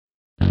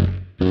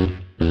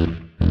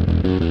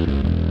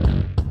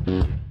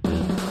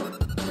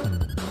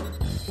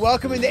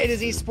Welcome into A to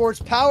Z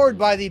Sports, powered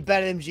by the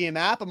BetMGM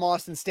app. I'm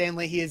Austin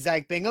Stanley. He is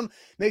Zach Bingham.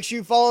 Make sure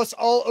you follow us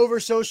all over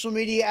social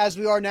media as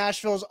we are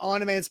Nashville's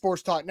on-demand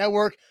sports talk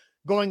network,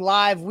 going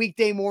live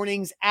weekday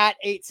mornings at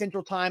 8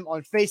 Central Time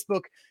on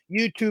Facebook,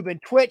 YouTube, and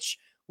Twitch.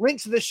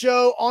 Links to the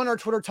show on our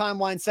Twitter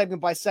timeline,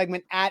 segment by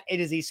segment, at A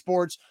to Z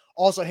Sports.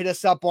 Also hit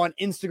us up on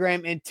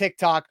Instagram and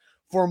TikTok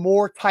for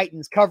more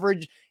Titans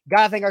coverage.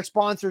 Got to thank our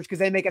sponsors because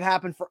they make it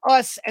happen for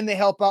us and they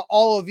help out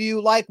all of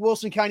you, like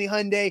Wilson County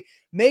Hyundai.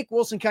 Make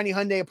Wilson County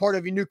Hyundai a part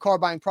of your new car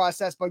buying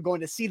process by going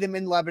to see them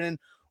in Lebanon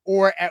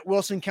or at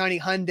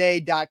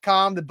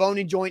wilsoncountyhyundai.com. The Bone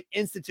and Joint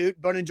Institute,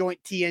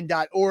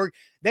 boneandjointtn.org.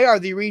 They are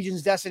the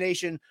region's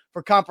destination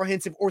for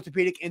comprehensive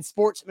orthopedic and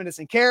sports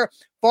medicine care.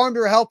 Farm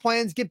Bureau Health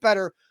Plans. Get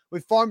better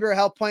with Farm Bureau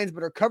Health Plans,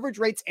 better coverage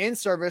rates and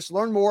service.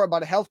 Learn more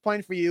about a health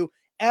plan for you.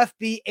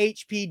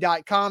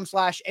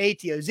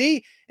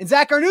 FBHP.com/ATOZ. And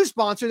Zach, our new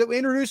sponsor that we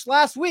introduced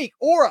last week,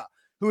 Aura,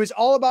 who is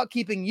all about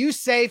keeping you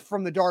safe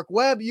from the dark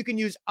web. You can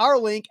use our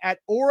link at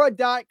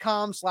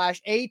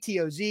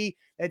aura.com/ATOZ.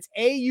 That's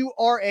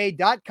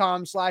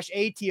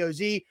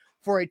AURA.com/ATOZ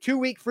for a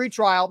 2-week free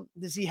trial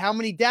to see how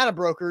many data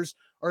brokers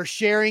are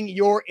sharing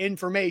your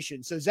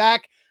information. So,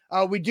 Zach,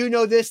 we do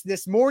know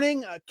this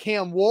morning,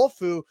 Cam Wolfe,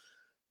 who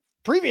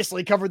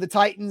previously covered the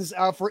Titans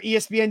for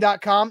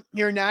ESPN.com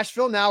here in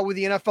Nashville, now with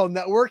the NFL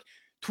Network,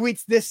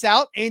 tweets this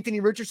out. Anthony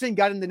Richardson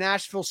got into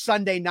Nashville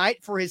Sunday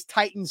night for his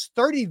Titans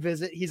 30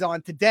 visit. He's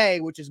on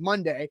today, which is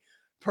Monday,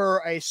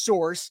 per a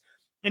source.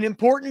 An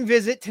important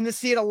visit.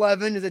 Tennessee at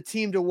 11 is a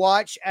team to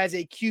watch as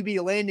a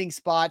QB landing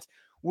spot.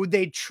 Would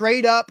they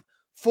trade up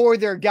for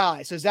their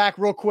guy? So, Zach,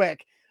 real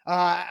quick,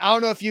 I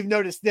don't know if you've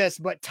noticed this,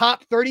 but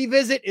top 30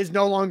 visit is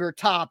no longer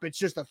top. It's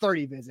just a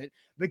 30 visit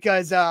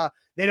because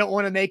they don't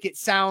want to make it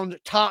sound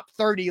top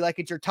 30 like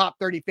it's your top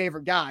 30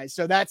 favorite guys.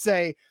 So that's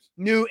a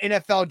new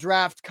NFL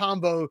draft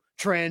combo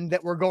trend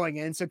that we're going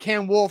in. So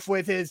Cam Wolfe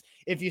with his,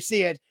 if you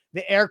see it,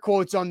 the air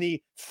quotes on the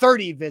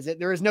 30 visit.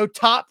 There is no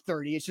top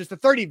 30. It's just a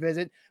 30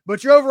 visit.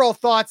 But your overall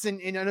thoughts,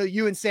 and I know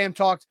you and Sam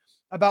talked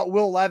about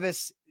Will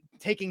Levis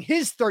taking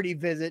his 30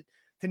 visit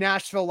to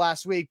Nashville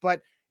last week,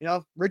 but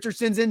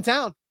Richardson's in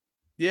town.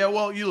 Yeah,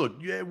 well, you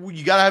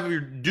got to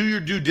do your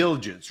due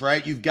diligence,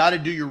 right? You've got to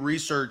do your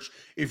research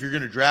if you're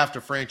going to draft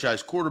a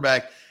franchise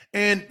quarterback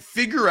and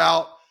figure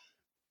out.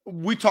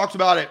 We talked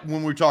about it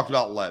when we talked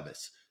about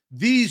Levis.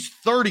 These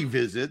 30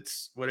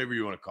 visits, whatever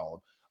you want to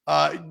call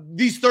them,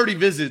 these 30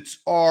 visits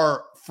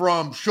are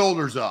from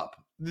shoulders up.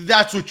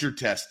 That's what you're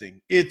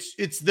testing.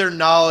 It's their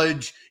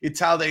knowledge. It's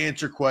how they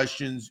answer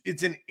questions.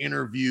 It's an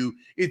interview.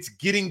 It's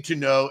getting to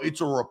know.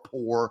 It's a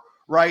rapport,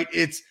 right?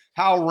 It's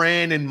how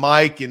Ran and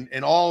Mike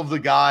and all of the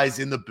guys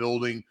in the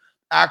building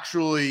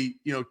actually,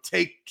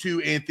 take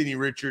to Anthony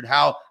Richardson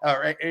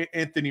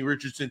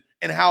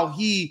and how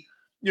he,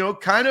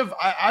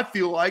 I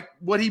feel like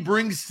what he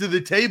brings to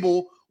the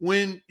table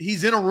when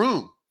he's in a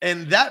room,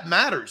 and that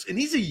matters. And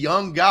he's a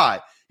young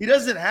guy. He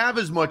doesn't have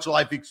as much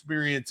life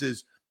experience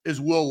as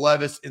Will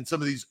Levis and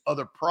some of these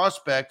other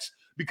prospects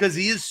because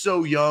he is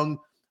so young,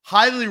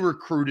 highly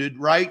recruited,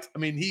 right? I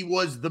mean, he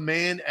was the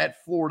man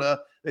at Florida.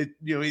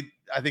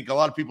 I think a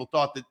lot of people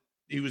thought that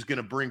he was going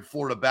to bring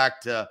Florida back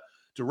to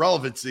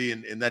relevancy,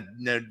 and that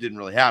didn't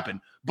really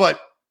happen.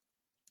 But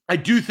I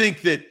do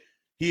think that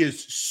he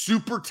is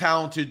super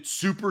talented,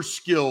 super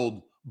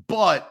skilled,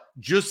 but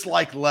just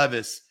like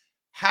Levis,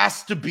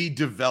 has to be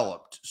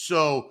developed.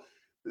 So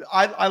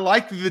I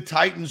like that the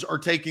Titans are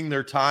taking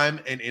their time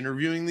and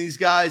interviewing these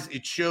guys.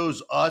 It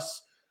shows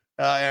us,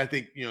 and I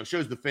think, it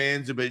shows the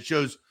fans, but it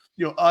shows,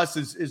 us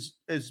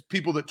as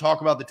people that talk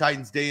about the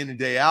Titans day in and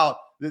day out,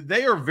 that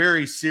they are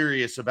very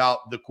serious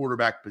about the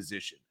quarterback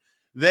position.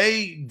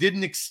 They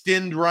didn't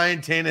extend Ryan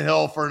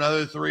Tannehill for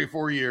another 3 or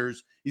 4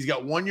 years. He's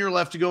got 1 year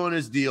left to go in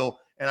his deal,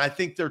 and I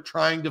think they're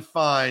trying to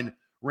find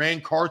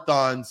Ran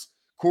Carthon's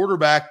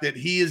quarterback that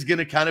he is going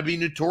to kind of be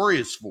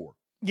notorious for.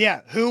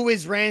 Yeah, who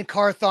is Ran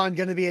Carthon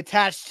going to be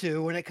attached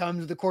to when it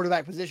comes to the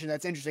quarterback position?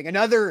 That's interesting.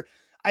 Another,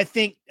 I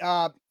think,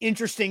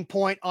 interesting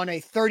point on a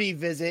 30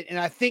 visit, and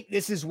I think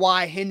this is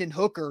why Hendon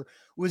Hooker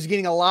was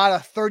getting a lot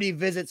of 30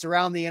 visits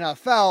around the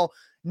NFL,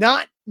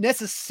 not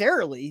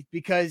necessarily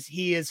because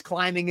he is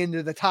climbing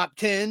into the top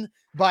 10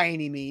 by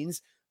any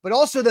means, but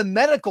also the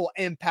medical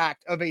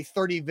impact of a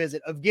 30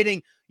 visit, of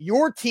getting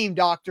your team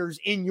doctors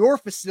in your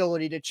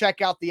facility to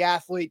check out the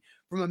athlete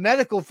from a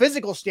medical,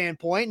 physical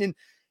standpoint. And,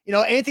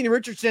 Anthony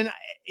Richardson,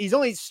 he's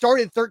only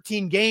started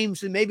 13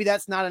 games, and maybe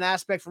that's not an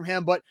aspect from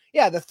him. But,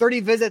 yeah, the 30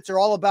 visits are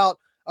all about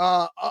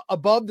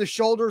above the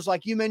shoulders,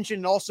 like you mentioned,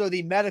 and also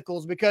the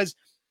medicals, because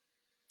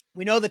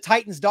we know the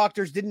Titans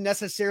doctors didn't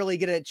necessarily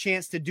get a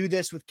chance to do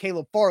this with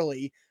Caleb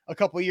Farley a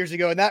couple of years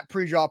ago in that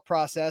pre-draft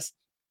process,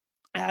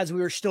 as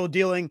we were still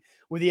dealing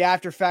with the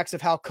after effects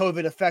of how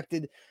COVID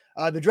affected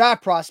the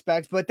draft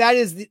prospects. But that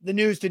is the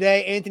news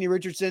today. Anthony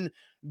Richardson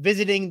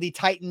visiting the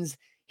Titans.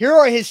 Here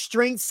are his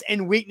strengths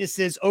and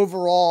weaknesses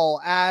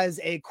overall as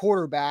a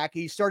quarterback.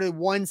 He started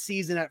 1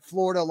 season at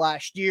Florida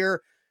last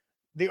year.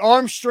 The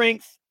arm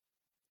strength,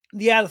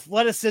 the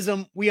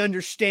athleticism, we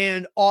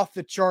understand, off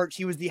the charts.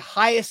 He was the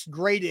highest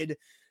graded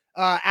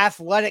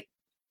athletic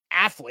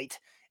athlete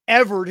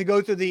ever to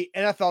go through the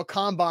NFL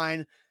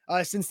Combine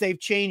since they've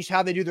changed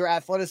how they do their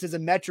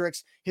athleticism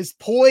metrics. His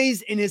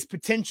poise and his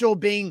potential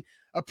being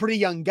a pretty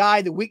young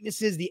guy, the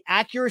weaknesses, the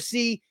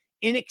accuracy,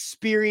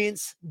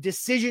 inexperience,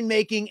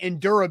 decision-making, and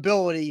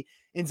durability.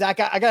 And Zach,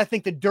 I got to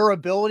think the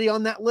durability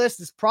on that list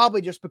is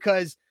probably just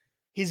because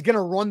he's going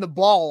to run the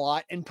ball a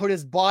lot and put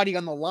his body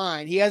on the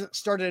line. He hasn't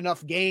started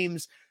enough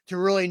games to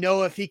really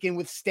know if he can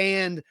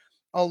withstand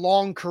a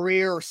long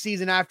career or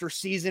season after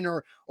season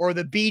or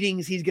the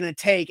beatings he's going to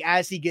take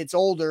as he gets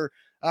older.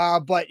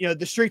 But,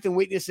 the strengths and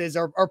weaknesses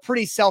are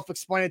pretty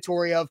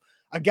self-explanatory of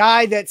a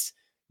guy that's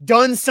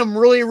done some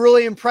really,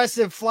 really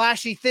impressive,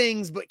 flashy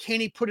things, but can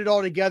he put it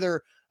all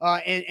together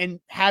and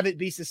have it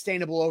be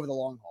sustainable over the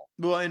long haul?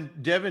 Well, and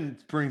Devin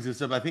brings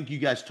this up. I think you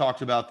guys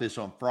talked about this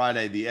on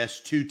Friday, the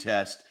S2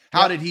 test.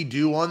 How did he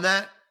do on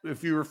that?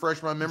 If you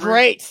refresh my memory.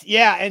 Great.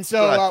 Yeah. And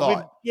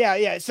so,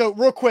 So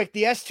real quick,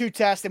 the S2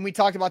 test, and we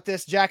talked about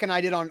this, Jack and I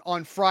did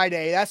on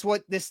Friday. That's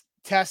what this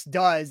test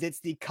does. It's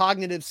the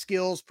cognitive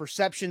skills,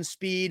 perception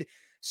speed,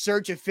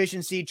 search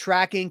efficiency,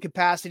 tracking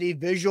capacity,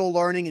 visual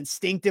learning,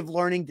 instinctive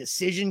learning,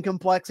 decision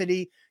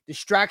complexity,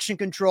 distraction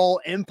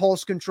control,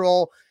 impulse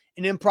control,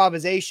 and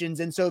improvisations.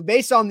 And so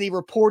based on the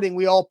reporting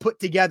we all put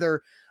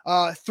together,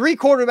 3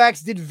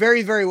 quarterbacks did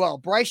very, very well.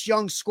 Bryce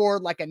Young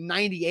scored like a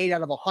 98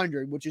 out of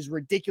 100, which is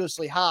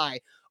ridiculously high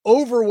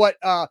over what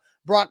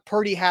Brock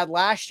Purdy had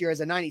last year as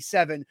a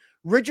 97.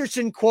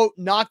 Richardson, quote,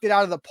 knocked it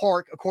out of the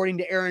park, according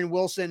to Aaron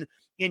Wilson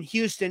in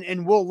Houston.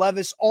 And Will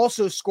Levis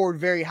also scored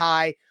very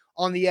high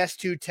on the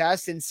S2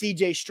 test. And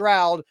CJ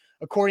Stroud,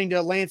 according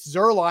to Lance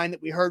Zierlein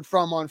that we heard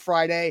from on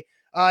Friday,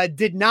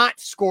 did not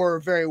score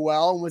very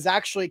well and was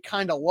actually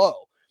kind of low.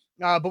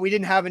 But we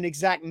didn't have an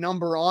exact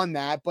number on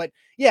that. But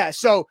yeah,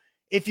 so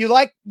if you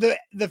like the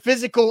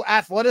physical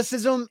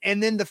athleticism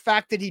and then the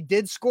fact that he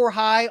did score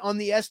high on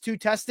the S2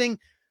 testing,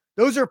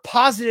 those are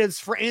positives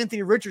for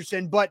Anthony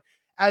Richardson. But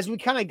as we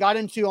kind of got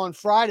into on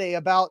Friday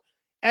about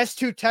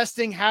S2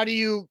 testing, how do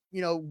you,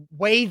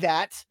 weigh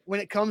that when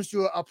it comes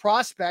to a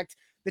prospect?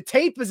 The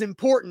tape is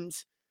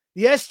important.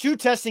 The S2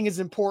 testing is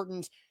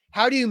important.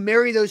 How do you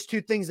marry those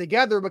two things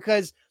together?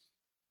 Because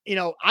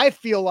I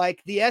feel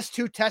like the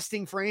S2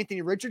 testing for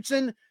Anthony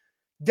Richardson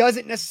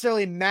doesn't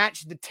necessarily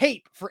match the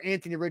tape for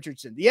Anthony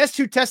Richardson. The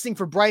S2 testing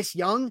for Bryce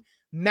Young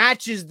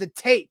matches the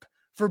tape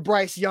for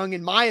Bryce Young,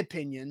 in my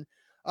opinion.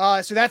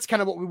 So that's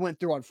kind of what we went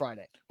through on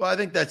Friday. Well, I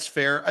think that's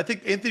fair. I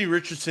think Anthony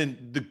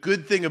Richardson, the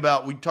good thing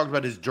about, we talked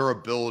about his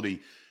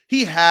durability.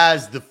 He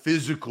has the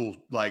physical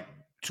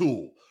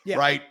tool,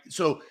 right?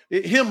 So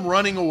him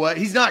running away,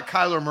 he's not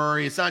Kyler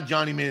Murray. It's not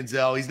Johnny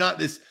Manziel. He's not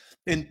this.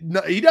 And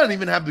he doesn't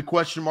even have the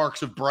question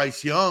marks of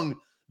Bryce Young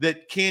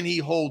that can he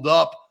hold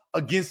up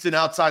against an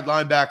outside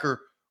linebacker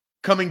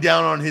coming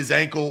down on his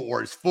ankle or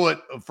his foot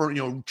for,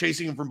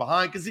 chasing him from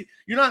behind. Because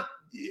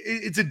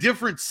it's a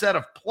different set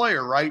of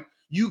player, right?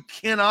 You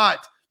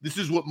cannot, this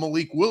is what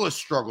Malik Willis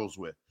struggles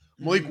with.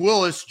 Malik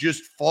Willis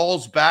just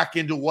falls back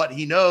into what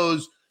he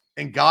knows,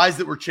 and guys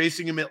that were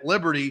chasing him at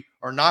Liberty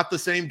are not the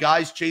same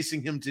guys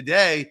chasing him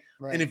today.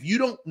 Right. And if you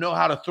don't know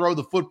how to throw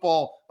the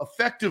football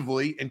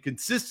effectively and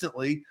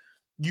consistently,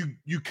 you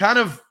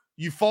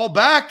fall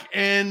back,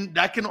 and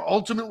that can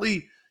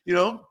ultimately,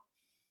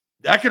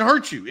 that can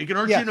hurt you. It can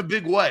hurt you in a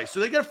big way. So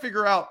they got to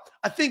figure out.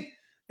 I think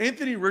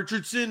Anthony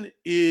Richardson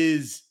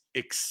is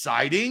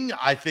exciting.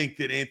 I think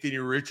that Anthony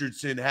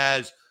Richardson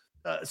has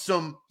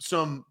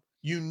some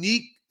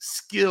unique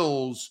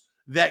skills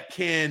that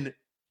can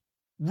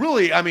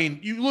really,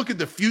 you look at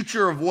the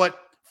future of what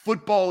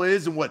football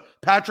is and what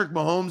Patrick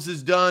Mahomes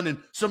has done and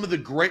some of the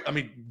great,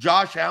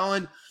 Josh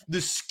Allen,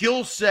 the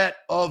skill set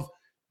of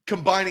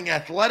combining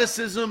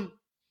athleticism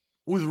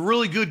with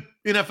really good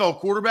NFL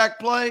quarterback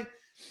play.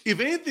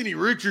 If Anthony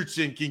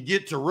Richardson can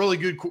get to really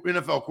good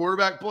NFL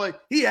quarterback play,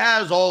 he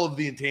has all of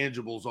the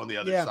intangibles on the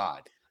other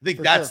side. I think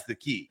that's the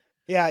key.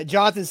 Yeah,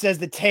 Jonathan says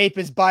the tape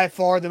is by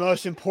far the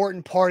most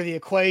important part of the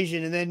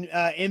equation. And then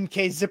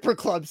MK Zipper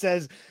Club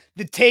says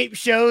the tape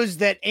shows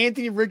that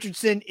Anthony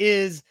Richardson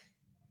is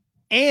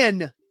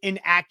an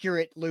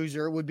inaccurate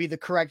loser, would be the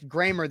correct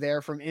grammar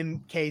there from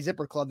MK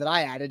Zipper Club that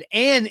I added.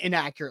 An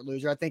inaccurate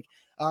loser. I think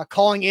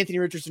calling Anthony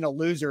Richardson a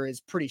loser is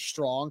pretty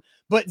strong.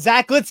 But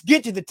Zach, let's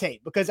get to the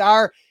tape, because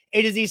our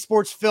A to Z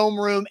Sports Film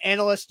Room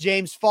analyst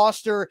James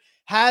Foster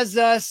has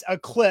us a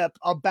clip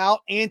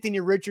about Anthony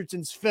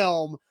Richardson's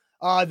film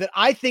that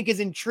I think is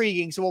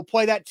intriguing. So we'll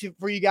play that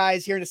for you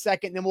guys here in a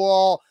second. And then we'll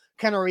all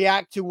kind of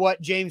react to what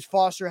James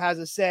Foster has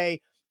to say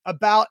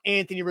about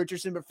Anthony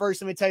Richardson. But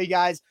first, let me tell you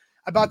guys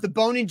about the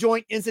Bone and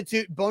Joint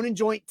Institute,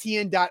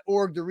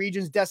 boneandjointtn.org, the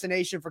region's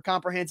destination for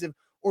comprehensive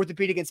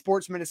orthopedic and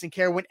sports medicine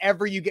care.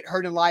 Whenever you get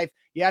hurt in life,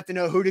 you have to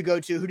know who to go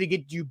to, who to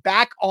get you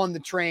back on the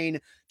train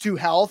to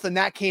health. And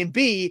that can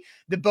be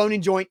the Bone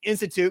and Joint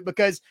Institute,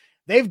 because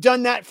they've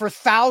done that for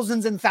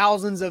thousands and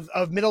thousands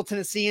of Middle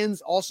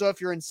Tennesseans. Also, if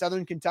you're in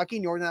Southern Kentucky,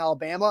 Northern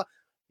Alabama,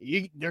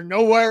 there's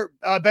nowhere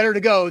better to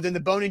go than the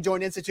Bone and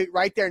Joint Institute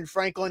right there in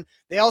Franklin.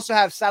 They also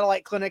have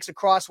satellite clinics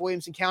across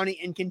Williamson County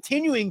and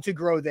continuing to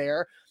grow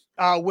there.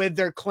 with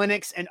their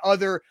clinics and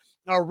other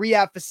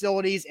rehab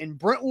facilities in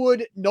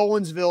Brentwood,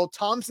 Nolensville,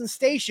 Thompson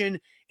Station,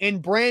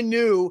 and brand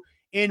new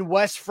in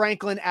West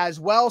Franklin as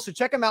well. So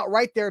check them out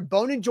right there,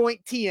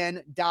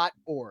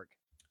 boneandjointtn.org.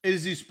 A to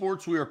Z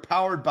Sports, we are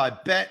powered by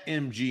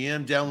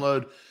BetMGM.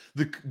 Download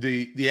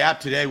the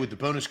app today with the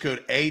bonus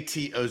code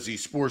ATOZ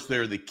Sports.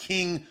 They're the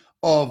king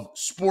of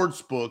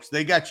sports books.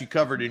 They got you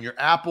covered in your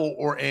Apple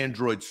or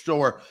Android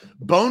store.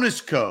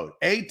 Bonus code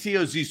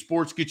ATOZ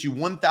Sports gets you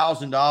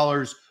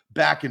 $1,000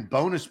 back in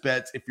bonus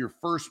bets if your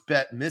first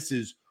bet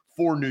misses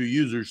for new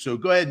users. So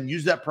go ahead and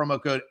use that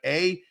promo code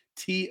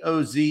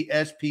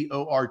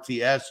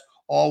ATOZSPORTS,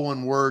 all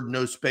one word,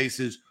 no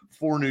spaces,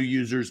 for new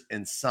users,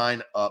 and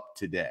sign up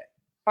today.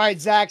 All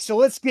right, Zach, so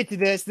let's get to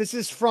this. This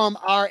is from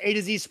our A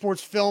to Z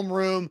Sports Film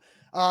Room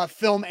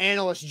film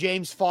analyst,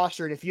 James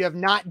Foster. And if you have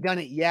not done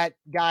it yet,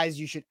 guys,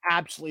 you should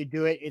absolutely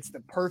do it. It's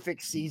the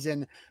perfect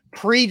season,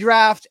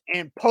 pre-draft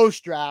and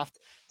post-draft,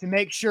 to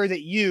make sure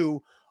that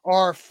you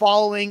are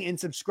following and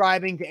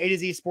subscribing to A to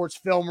Z Sports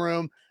Film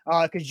Room,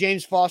 because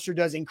James Foster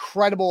does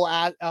incredible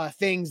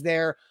things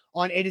there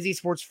on A to Z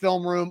Sports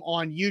Film Room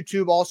on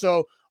YouTube.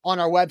 Also, on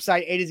our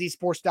website,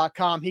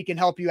 atozsports.com. He can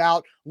help you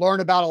out, learn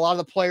about a lot of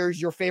the players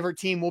your favorite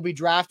team will be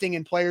drafting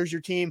and players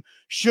your team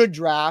should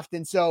draft.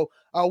 And so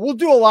we'll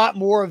do a lot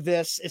more of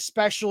this,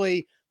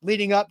 especially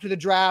leading up to the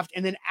draft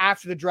and then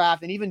after the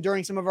draft, and even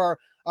during some of our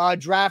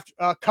draft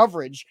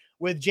coverage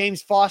with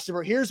James Foster.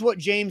 But here's what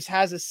James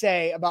has to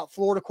say about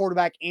Florida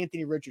quarterback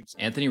Anthony Richardson.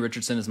 Anthony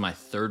Richardson is my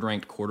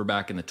third-ranked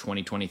quarterback in the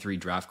 2023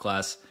 draft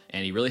class,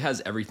 and he really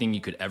has everything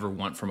you could ever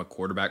want from a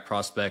quarterback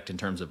prospect in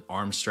terms of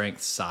arm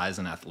strength, size,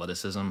 and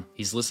athleticism.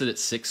 He's listed at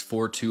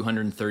 6'4",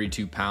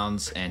 232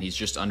 pounds, and he's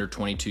just under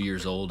 22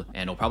 years old,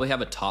 and he'll probably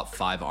have a top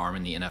 5 arm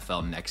in the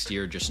NFL next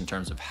year just in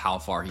terms of how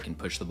far he can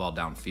push the ball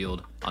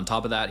downfield. On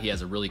top of that, he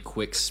has a really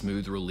quick,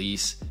 smooth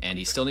release, and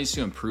he still needs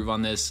to improve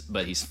on this,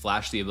 but he's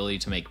flashed the ability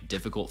to make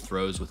difficult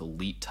throws with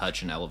elite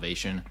touch and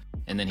elevation.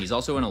 And then he's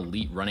also an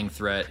elite running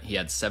threat. He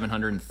had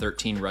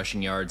 713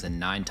 rushing yards and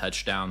 9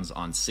 touchdowns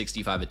on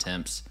 65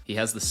 attempts. He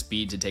has the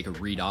speed to take a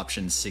read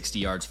option 60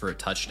 yards for a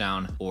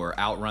touchdown or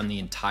outrun the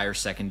entire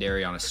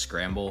secondary on a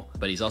scramble,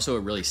 but he's also a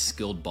really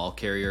skilled ball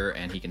carrier,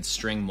 and he can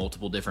string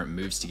multiple different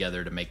moves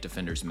together to make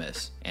defenders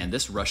miss. And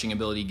this rushing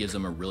ability gives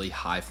him a really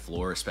high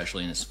floor,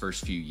 especially in his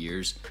first few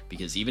years,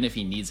 because even if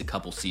he needs a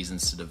couple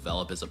seasons to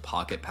develop as a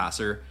pocket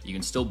passer, you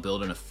can still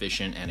build an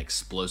efficient and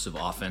explosive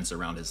offense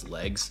around his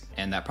legs,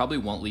 and that probably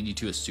won't lead you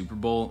to a Super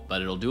Bowl,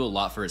 but it'll do a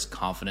lot for his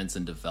confidence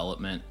and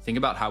development. Think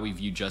about how we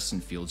view Justin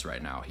Fields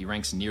right now. He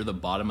ranks near the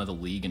bottom of the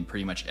league in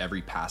pretty much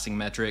every passing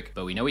metric,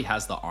 but we know he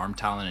has the arm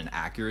talent and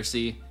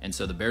accuracy, and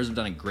so the Bears have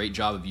done a great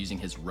job of using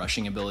his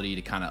rushing ability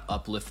to kind of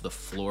uplift the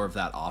floor of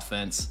that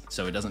offense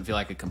so it doesn't feel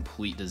like a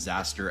complete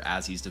disaster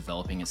as he's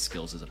developing his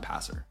skills as a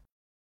passer.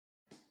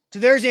 So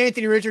there's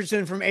Anthony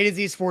Richardson from A to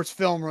Z Sports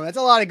Film Room. That's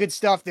a lot of good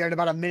stuff there in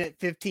about a minute,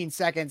 15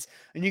 seconds.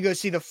 And you go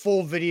see the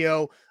full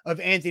video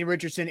of Anthony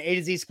Richardson, A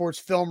to Z Sports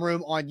Film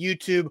Room on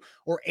YouTube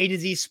or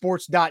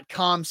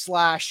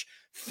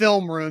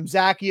atozsports.com/film room.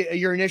 Zach,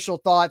 your initial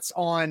thoughts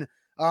on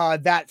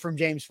that from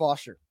James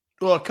Foster?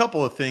 Well, a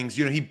couple of things.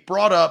 He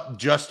brought up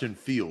Justin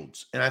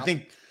Fields, and I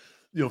think,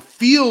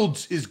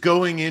 Fields is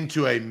going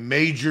into a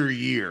major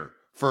year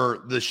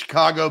for the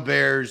Chicago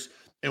Bears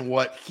and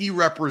what he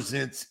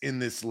represents in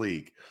this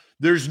league.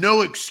 There's no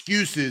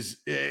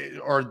excuses,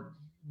 or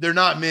there are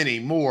not many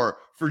more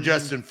for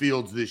Justin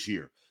Fields this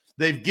year.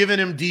 They've given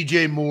him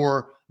DJ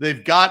Moore.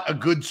 They've got a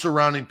good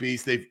surrounding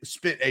piece. They've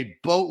spent a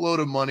boatload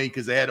of money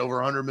because they had over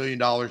 $100 million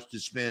to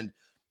spend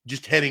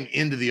just heading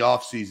into the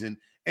offseason.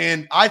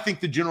 And I think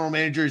the general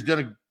manager has done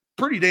a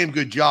pretty damn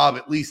good job,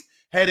 at least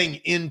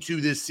heading into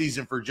this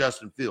season for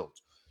Justin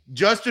Fields.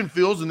 Justin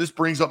Fields, and this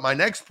brings up my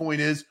next point,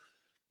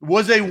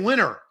 was a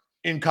winner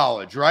in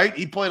college, right?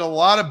 He played a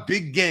lot of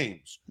big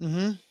games.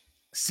 Mm-hmm.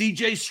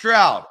 CJ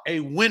Stroud,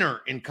 a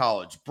winner in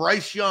college.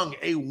 Bryce Young,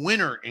 a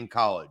winner in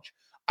college.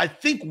 I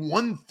think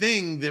one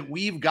thing that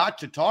we've got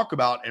to talk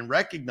about and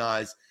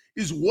recognize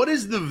is what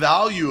is the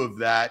value of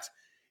that,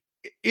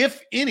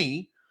 if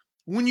any,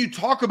 when you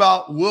talk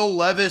about Will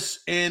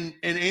Levis and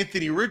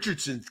Anthony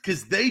Richardson,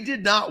 because they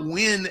did not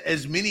win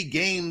as many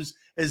games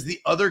as the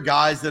other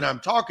guys that I'm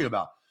talking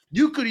about.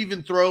 You could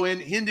even throw in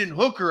Hendon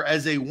Hooker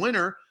as a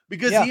winner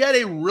because he had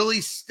a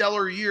really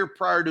stellar year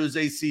prior to his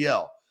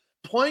ACL.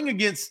 Playing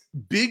against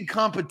big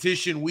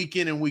competition week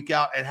in and week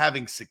out and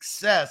having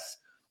success,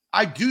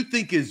 I do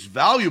think is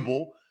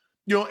valuable,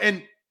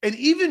 and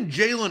even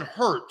Jalen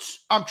Hurts.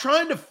 I'm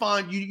trying to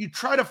find you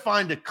try to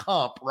find a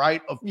comp,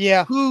 right? Of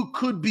who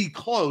could be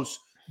close.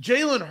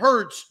 Jalen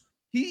Hurts,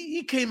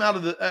 he came out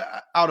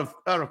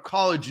of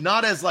college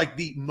not as like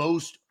the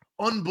most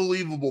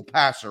unbelievable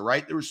passer,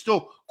 right? There were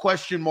still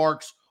question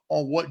marks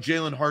on what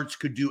Jalen Hurts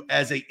could do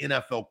as a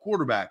NFL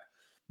quarterback,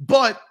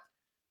 but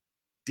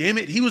damn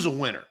it, he was a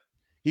winner.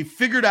 He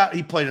figured out,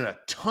 he played in a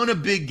ton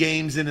of big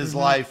games in his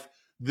life.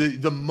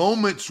 The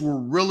moments were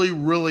really,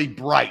 really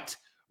bright,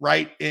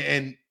 right?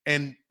 And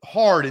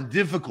hard and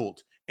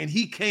difficult. And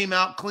he came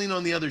out clean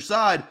on the other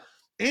side.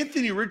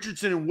 Anthony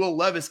Richardson and Will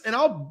Levis, and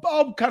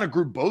I'll kind of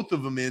group both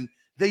of them in,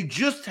 they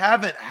just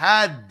haven't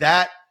had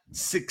that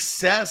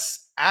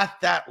success at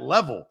that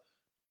level.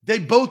 They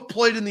both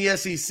played in the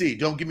SEC,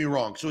 don't get me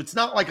wrong. So it's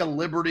not like a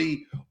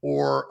Liberty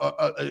or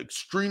an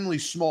extremely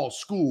small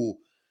school.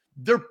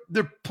 They're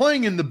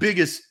playing in the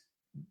biggest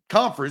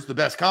conference, the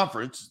best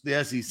conference,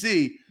 the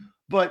SEC,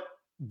 but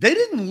they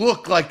didn't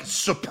look like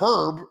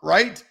superb,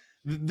 right?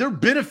 They're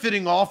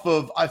benefiting off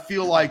of, I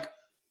feel like,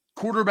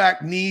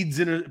 quarterback needs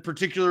in a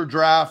particular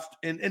draft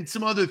and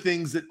some other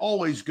things that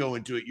always go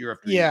into it year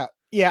after year.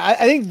 Yeah.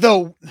 I think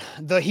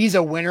the he's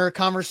a winner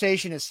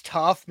conversation is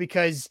tough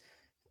because,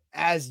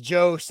 as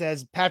Joe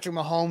says, Patrick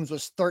Mahomes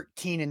was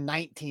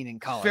 13-19 in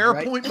college. Fair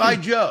right? point by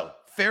Joe.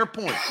 Fair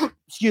point.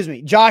 Excuse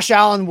me. Josh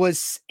Allen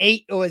was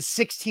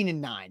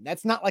 16-9.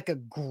 That's not like a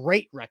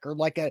great record,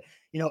 like a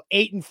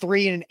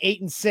 8-3 and an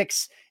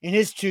 8-6 in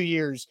his 2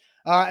 years.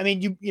 I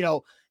mean,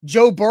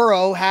 Joe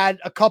Burrow had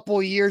a couple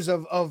of years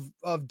of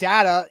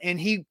data, and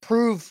he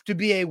proved to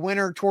be a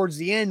winner towards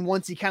the end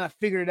once he kind of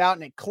figured it out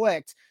and it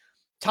clicked.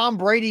 Tom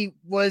Brady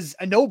was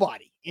a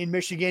nobody in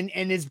Michigan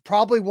and is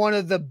probably one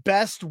of the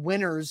best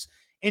winners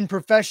in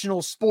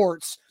professional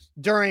sports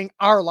during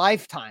our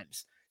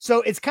lifetimes.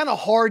 So it's kind of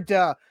hard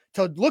to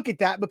look at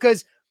that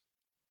because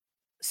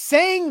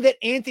saying that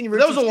Anthony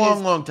Richardson that was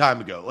a long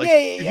time ago. Like,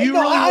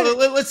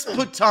 let's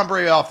put Tom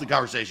Brady off the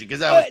conversation because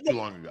that was too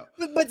long ago.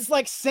 But it's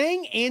like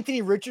saying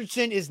Anthony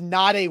Richardson is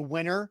not a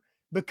winner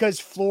because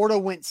Florida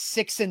went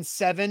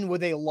 6-7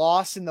 with a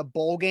loss in the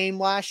bowl game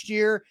last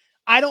year,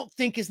 I don't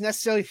think is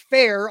necessarily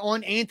fair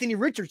on Anthony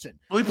Richardson.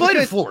 Well, he played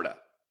in Florida.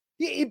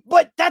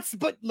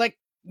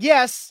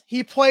 Yes,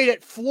 he played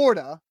at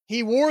Florida.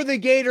 He wore the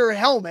Gator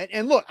helmet.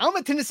 And look, I'm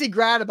a Tennessee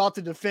grad about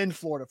to defend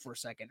Florida for a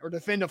second or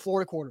defend a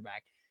Florida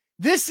quarterback.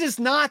 This is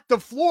not the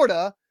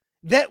Florida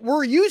that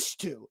we're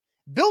used to.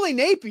 Billy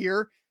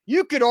Napier,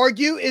 you could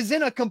argue, is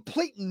in a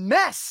complete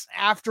mess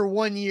after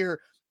 1 year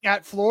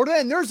at Florida.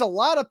 And there's a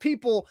lot of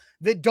people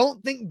that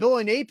don't think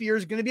Billy Napier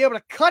is going to be able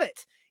to cut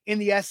it in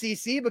the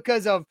SEC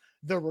because of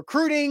the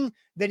recruiting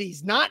that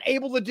he's not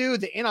able to do,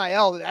 the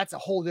NIL, that's a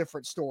whole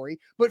different story.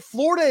 But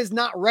Florida is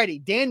not ready.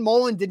 Dan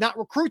Mullen did not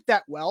recruit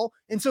that well.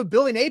 And so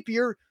Billy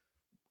Napier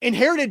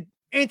inherited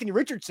Anthony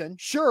Richardson,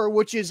 sure,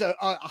 which is a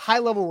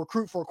high-level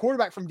recruit for a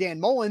quarterback from Dan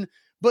Mullen,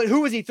 but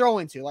who was he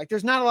throwing to? Like,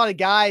 there's not a lot of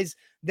guys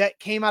that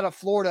came out of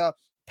Florida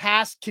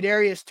past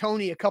Kadarius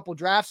Toney a couple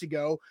drafts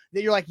ago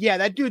that you're like, yeah,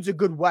 that dude's a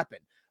good weapon.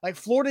 Like,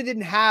 Florida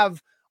didn't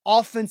have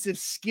offensive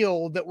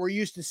skill that we're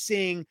used to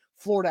seeing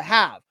Florida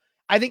have.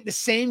 I think the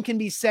same can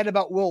be said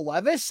about Will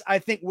Levis. I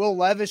think Will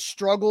Levis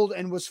struggled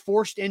and was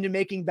forced into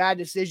making bad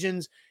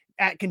decisions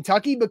at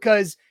Kentucky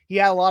because he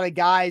had a lot of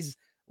guys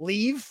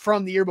leave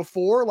from the year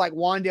before, like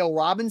Wan'Dale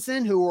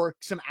Robinson, who were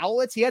some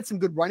outlets. He had some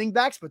good running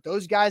backs, but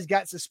those guys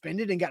got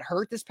suspended and got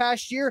hurt this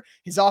past year.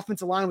 His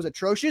offensive line was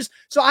atrocious.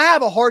 So I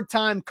have a hard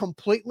time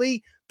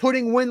completely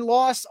putting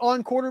win-loss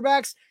on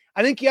quarterbacks.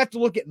 I think you have to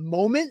look at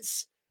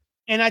moments.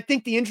 And I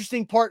think the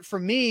interesting part for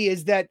me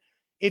is that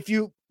if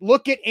you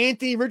look at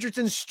Anthony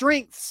Richardson's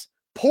strengths,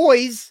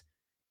 poise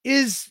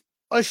is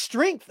a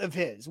strength of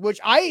his, which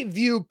I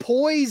view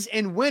poise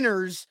and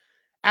winners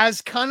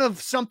as kind of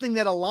something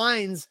that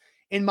aligns,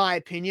 in my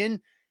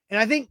opinion. And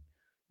I think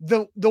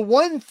the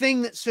one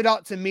thing that stood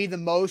out to me the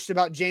most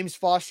about James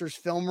Foster's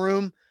film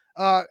room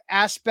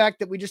aspect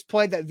that we just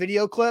played, that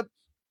video clip,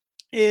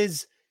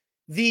 is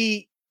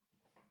the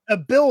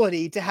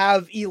ability to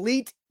have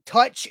elite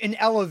touch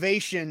and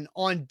elevation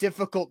on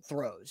difficult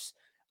throws.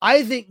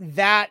 I think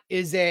that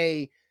is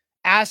a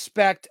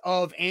aspect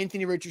of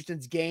Anthony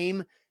Richardson's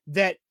game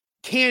that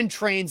can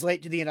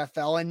translate to the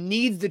NFL and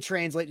needs to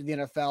translate to the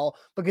NFL,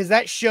 because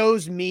that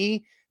shows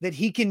me that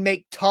he can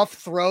make tough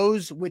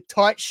throws with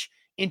touch,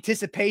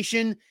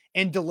 anticipation,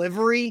 and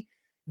delivery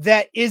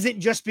that isn't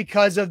just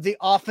because of the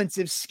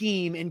offensive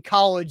scheme in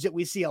college that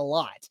we see a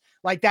lot.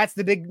 Like, that's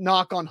the big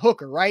knock on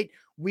Hooker, right?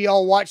 We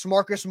all watched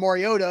Marcus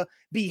Mariota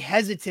be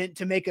hesitant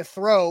to make a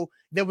throw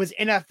that was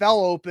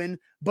NFL open,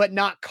 but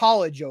not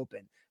college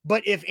open.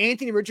 But if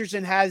Anthony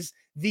Richardson has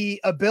the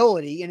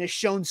ability and has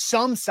shown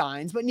some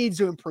signs, but needs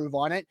to improve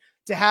on it,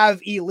 to have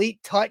elite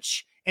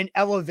touch and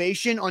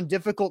elevation on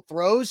difficult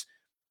throws,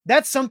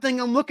 that's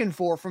something I'm looking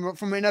for from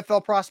an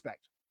NFL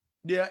prospect.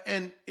 Yeah.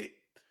 And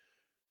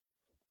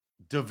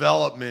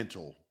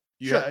developmental.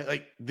 Yeah. Sure.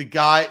 Like, the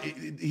guy,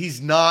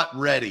 he's not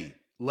ready.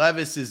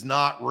 Levis is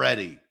not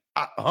ready.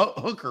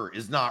 Hooker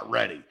is not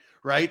ready.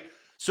 Right.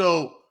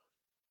 So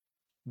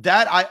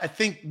that I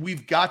think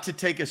we've got to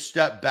take a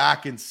step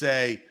back and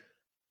say,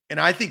 and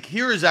I think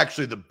here is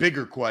actually the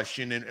bigger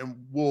question, and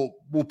we'll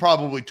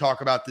probably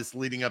talk about this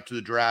leading up to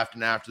the draft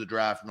and after the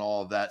draft and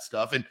all of that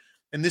stuff. And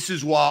this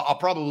is why I'll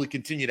probably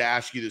continue to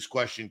ask you this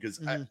question,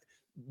 because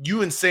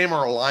you and Sam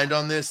are aligned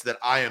on this, that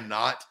I am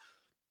not.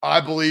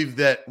 I believe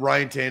that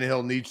Ryan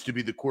Tannehill needs to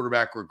be the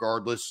quarterback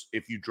regardless.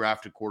 If you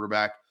draft a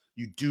quarterback,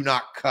 you do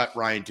not cut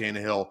Ryan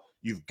Tannehill.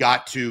 You've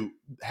got to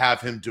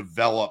have him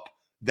develop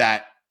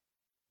that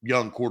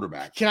young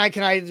quarterback. Can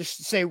I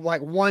just say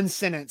like one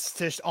sentence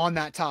just on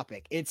that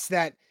topic? It's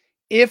that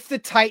if the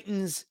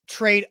Titans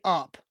trade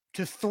up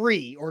to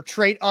 3 or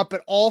trade up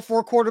at all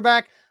for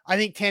quarterback, I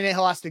think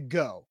Tannehill has to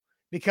go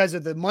because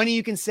of the money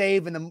you can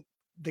save and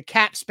the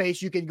cap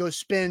space you can go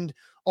spend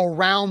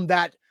around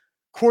that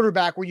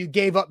quarterback where you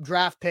gave up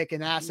draft pick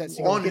and assets.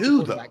 To go On get who,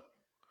 the quarterback.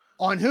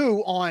 though? On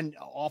who? On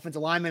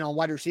offensive linemen, on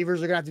wide receivers.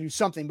 They're going to have to do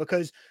something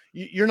because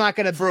you're not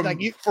going to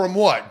from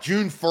what,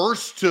 June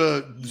 1st to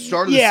the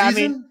start of the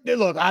season? I mean,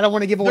 look, I don't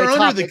want to give away They're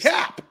topics. under the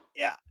cap.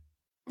 Yeah,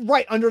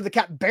 right, under the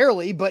cap,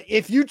 barely. But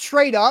if you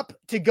trade up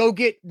to go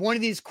get one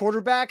of these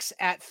quarterbacks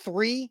at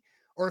 3,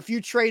 or if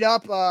you trade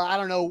up, I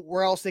don't know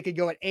where else they could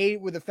go at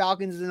 8 with the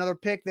Falcons is another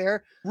pick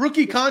there.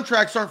 Rookie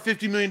contracts aren't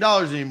 $50 million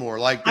anymore.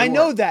 Like I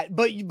know that,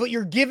 but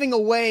you're giving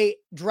away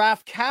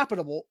draft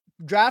capital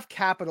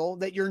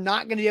that you're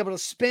not going to be able to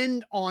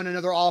spend on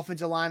another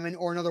offensive lineman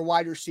or another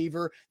wide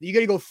receiver. You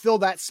got to go fill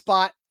that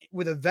spot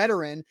with a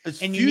veteran.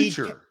 It's and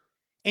future.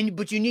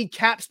 But you need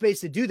cap space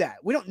to do that.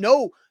 We don't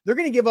know. They're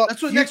going to give up.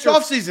 That's what next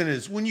offseason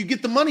is, when you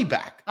get the money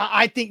back.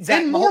 I think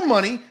Zach and more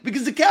money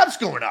because the cap's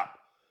going up.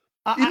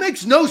 It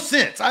makes no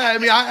sense. I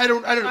mean, I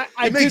don't.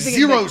 It makes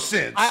zero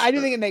sense. I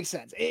do think it makes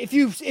sense. If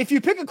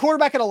you pick a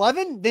quarterback at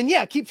 11, then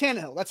yeah, keep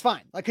Tannehill. That's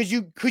fine. Like because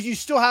you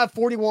still have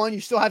 41,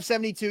 you still have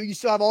 72, you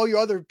still have all your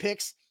other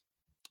picks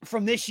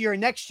from this year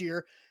and next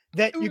year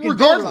that you can.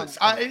 Regardless,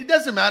 it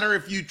doesn't matter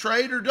if you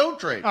trade or don't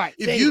trade. All right,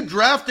 if you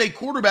draft a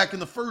quarterback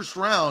in the first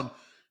round,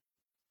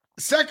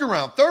 second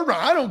round, third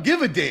round, I don't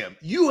give a damn.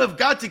 You have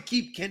got to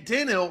keep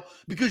Tannehill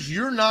because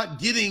you're not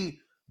getting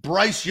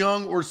Bryce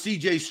Young or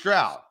CJ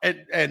Stroud.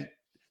 And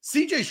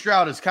CJ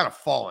Stroud has kind of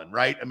fallen,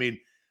 right? I mean,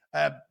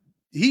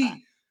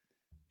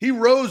 he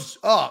rose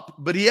up,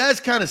 but he has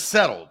kind of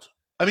settled.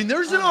 I mean,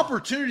 there's an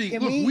opportunity.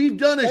 Look, we've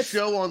done a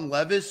show on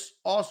Levis,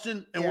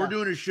 Austin, and we're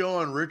doing a show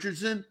on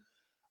Richardson.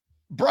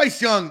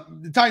 Bryce Young,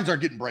 the Titans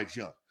aren't getting Bryce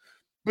Young.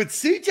 But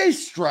CJ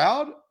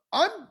Stroud,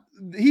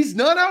 he's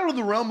not out of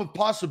the realm of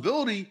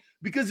possibility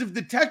because if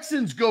the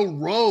Texans go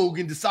rogue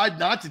and decide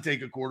not to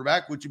take a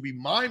quarterback, which would be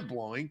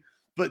mind-blowing,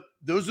 but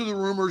those are the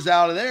rumors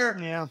out of there.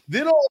 Yeah.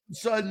 Then all of a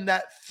sudden,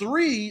 that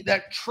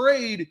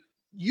trade,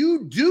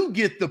 you do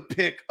get the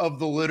pick of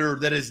the litter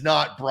that is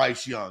not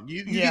Bryce Young.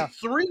 You get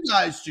 3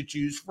 guys to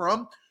choose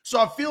from. So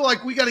I feel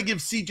like we got to give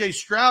CJ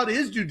Stroud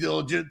his due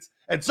diligence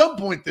at some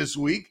point this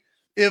week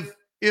if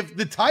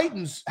the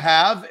Titans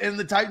have, and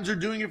the Titans are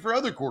doing it for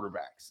other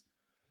quarterbacks.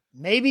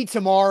 Maybe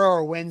tomorrow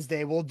or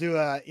Wednesday we'll do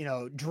a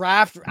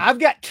draft. I've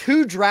got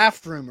 2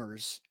 draft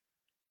rumors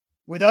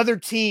with other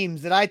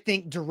teams that I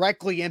think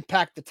directly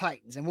impact the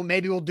Titans. And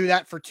maybe we'll do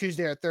that for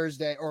Tuesday or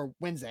Thursday or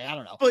Wednesday. I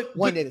don't know. But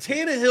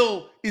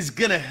Tannehill is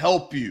going to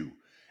help you,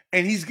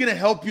 and he's going to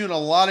help you in a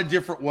lot of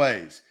different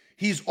ways.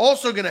 He's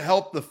also going to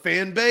help the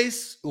fan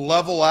base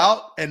level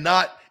out and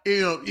not,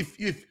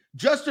 if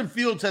Justin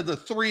Fields had the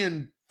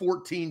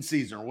 3-14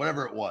 season or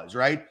whatever it was,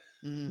 right?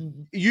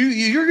 Mm-hmm.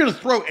 You're going to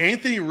throw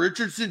Anthony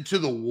Richardson to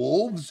the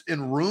wolves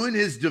and ruin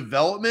his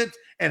development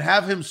and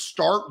have him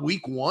start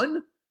week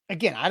 1?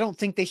 Again, I don't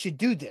think they should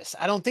do this.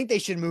 I don't think they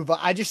should move up.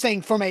 I'm just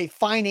saying from a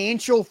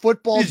financial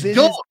football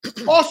business.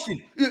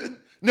 Austin,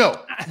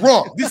 no,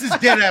 wrong. This is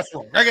dead ass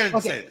wrong. I got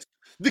to say this.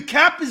 The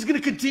cap is going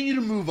to continue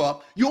to move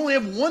up. You only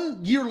have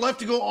 1 year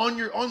left to go on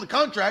the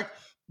contract.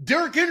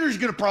 Derrick Henry is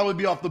going to probably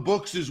be off the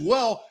books as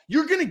well.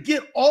 You're going to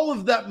get all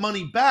of that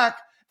money back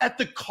at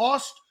the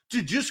cost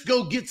to just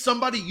go get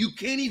somebody you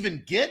can't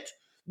even get.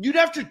 You'd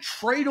have to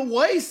trade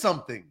away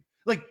something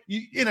like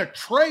in a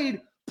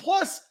trade.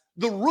 Plus,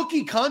 the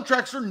rookie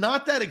contracts are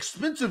not that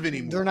expensive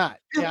anymore. They're not.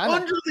 You're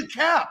under the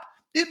cap.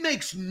 It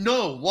makes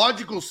no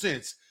logical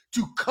sense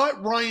to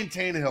cut Ryan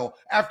Tannehill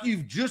after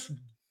you've just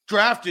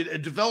drafted a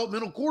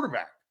developmental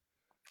quarterback.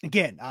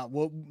 Again,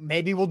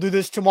 maybe we'll do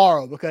this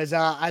tomorrow because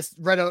I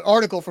read an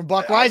article from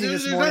Buck Rising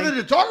this morning. There's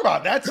nothing to talk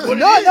about. That's what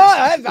no,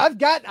 it is.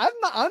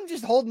 I'm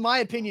just holding my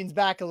opinions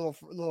back a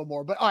little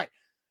more. But all right.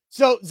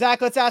 So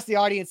Zach, let's ask the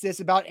audience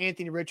this about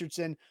Anthony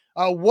Richardson.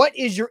 What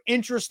is your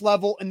interest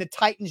level in the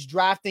Titans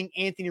drafting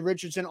Anthony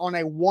Richardson on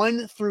a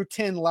 1 through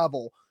 10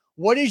 level?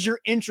 What is your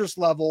interest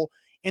level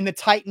in the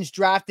Titans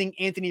drafting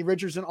Anthony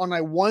Richardson on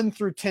a 1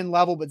 through 10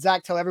 level? But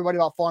Zach, tell everybody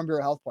about Farm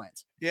Bureau Health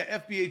Plans. Yeah,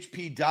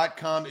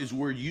 FBHP.com is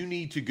where you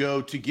need to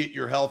go to get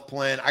your health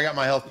plan. I got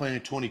my health plan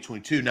in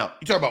 2022. Now,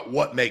 you talk about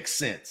what makes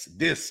sense.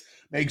 This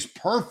makes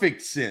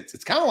perfect sense.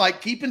 It's kind of like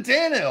keeping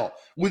Tannehill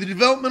with a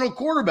developmental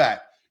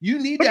quarterback. You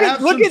need to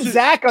have look at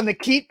Zach on the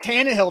keep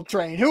Tannehill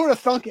train. Who would have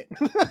thunk it?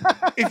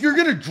 If you're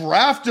going to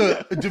draft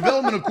a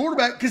developmental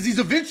quarterback, because he's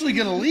eventually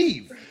going to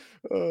leave.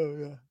 Oh,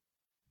 yeah.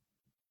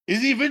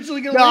 Is he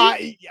eventually going to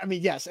leave? I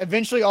mean, yes.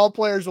 Eventually, all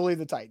players will leave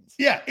the Titans.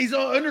 Yeah, he's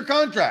under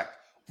contract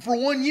for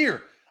 1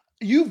 year.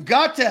 You've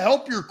got to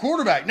help your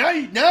quarterback.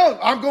 Now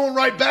I'm going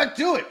right back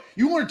to it.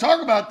 You want to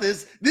talk about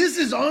this? This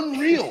is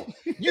unreal.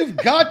 You've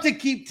got to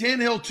keep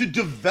Tannehill to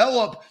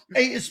develop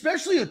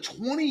especially a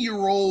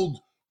 20-year-old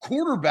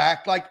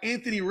quarterback like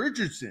Anthony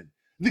Richardson.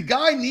 The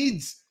guy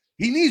needs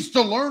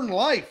to learn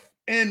life,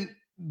 and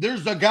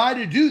there's a guy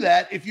to do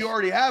that. If you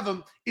already have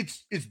him,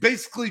 it's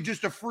basically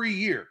just a free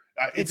year.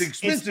 It's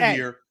expensive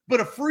year, but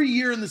a free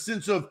year in the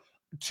sense of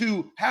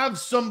to have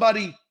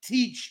somebody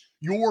teach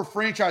your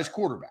franchise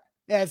quarterback.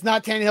 Yeah, it's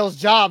not Tannehill's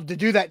job to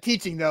do that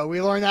teaching, though.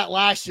 We learned that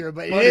last year,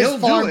 but But it he'll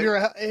is do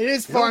it. It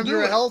is Farm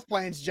Bureau Health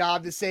Plan's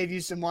job to save you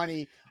some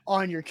money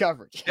on your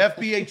coverage.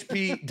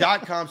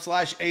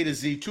 FBHP.com/A to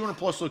Z, 200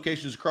 plus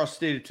locations across the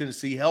state of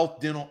Tennessee, health,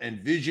 dental,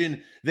 and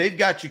vision. They've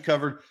got you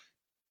covered.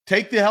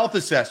 Take the health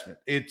assessment.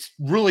 It's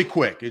really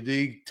quick.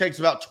 It takes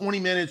about 20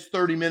 minutes,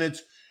 30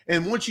 minutes.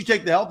 And once you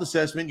take the health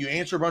assessment, you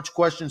answer a bunch of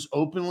questions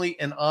openly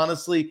and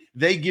honestly.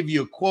 They give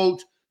you a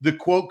quote. The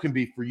quote can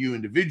be for you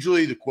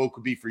individually. The quote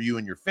could be for you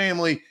and your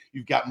family.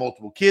 You've got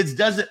multiple kids.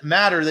 Doesn't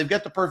matter. They've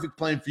got the perfect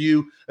plan for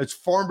you. It's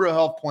Farm Bureau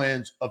Health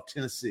Plans of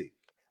Tennessee.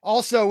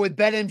 Also with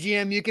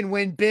BetMGM, you can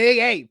win big.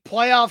 Hey,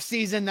 playoff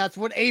season. That's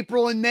what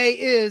April and May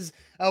is.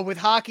 With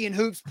hockey and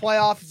hoops,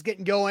 playoff is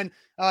getting going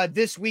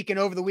this week and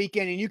over the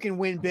weekend, and you can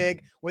win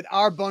big with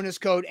our bonus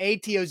code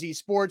ATOZ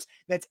Sports.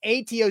 That's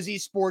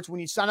ATOZ Sports. When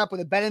you sign up with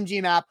a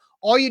BetMGM app,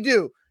 all you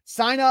do,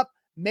 sign up,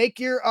 make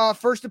your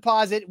first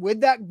deposit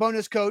with that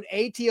bonus code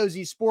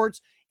ATOZ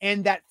Sports,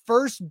 and that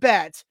first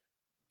bet,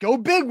 go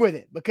big with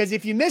it, because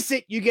if you miss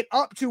it, you get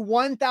up to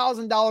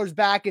 $1,000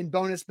 back in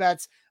bonus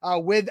bets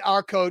with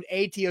our code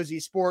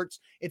ATOZ Sports.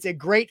 It's a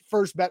great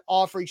first bet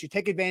offer. You should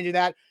take advantage of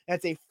that.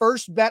 That's a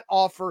first bet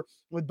offer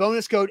with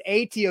bonus code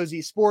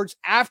ATOZ Sports.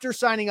 After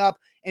signing up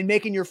and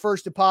making your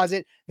first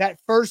deposit, that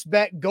first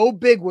bet, go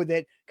big with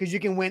it, because you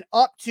can win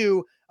up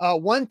to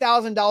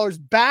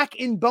 $1,000 back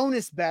in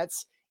bonus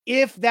bets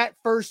if that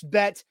first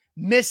bet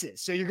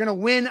misses. So you're going to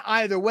win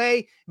either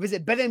way.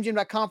 Visit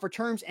betmgm.com for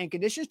terms and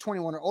conditions.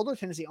 21 or older,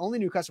 Tennessee only,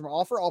 new customer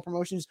offer. All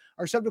promotions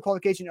are subject to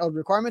qualification and eligibility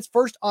requirements.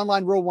 First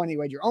online rule, one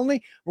wager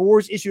only.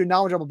 Rewards issued in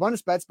knowledgeable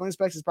bonus bets. Bonus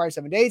bets expire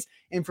 7 days.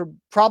 And for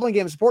problem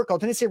game support, call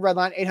Tennessee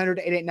Redline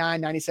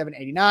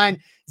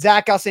 800-889-9789.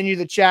 Zach, I'll send you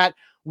the chat.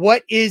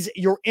 What is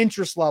your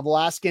interest level?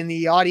 Asking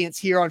the audience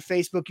here on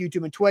Facebook,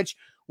 YouTube, and Twitch.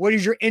 What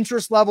is your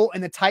interest level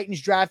in the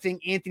Titans drafting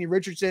Anthony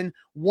Richardson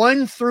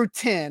 1 through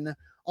 10?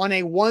 On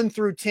a 1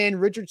 through 10,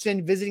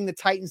 Richardson visiting the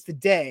Titans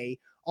today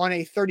on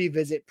a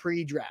 30-visit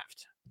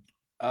pre-draft.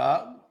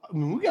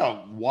 We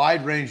got a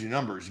wide range of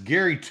numbers.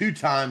 Gary 2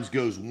 times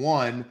goes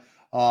 1.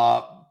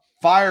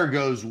 Fire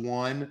goes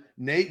 1.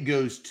 Nate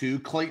goes 2.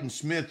 Clayton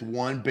Smith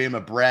 1.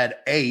 Bama Brad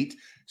 8.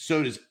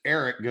 So does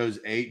Eric goes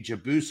 8.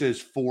 Jabu says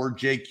 4.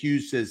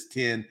 JQ says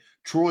 10.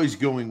 Troy's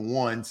going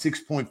 1.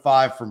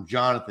 6.5 from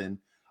Jonathan.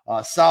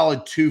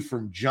 Solid 2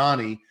 from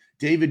Johnny.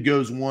 David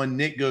goes 1,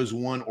 Nick goes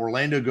 1,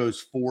 Orlando goes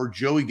 4,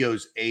 Joey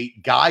goes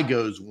 8, Guy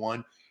goes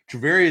 1,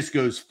 Travarius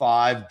goes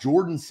 5,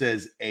 Jordan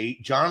says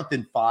 8,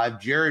 Jonathan 5,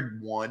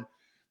 Jared 1,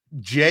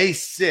 Jay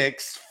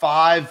 6,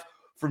 5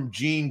 from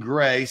Gene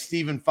Gray,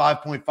 Stephen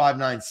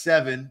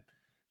 5.597,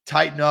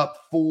 Tighten Up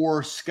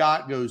 4,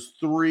 Scott goes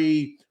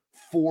 3,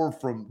 4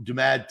 from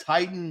Demad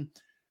Titan,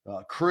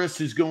 Chris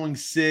is going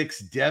 6,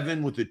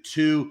 Devin with a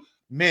 2.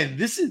 Man,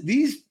 this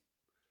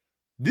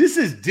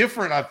is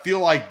different, I feel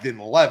like, than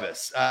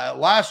Levis.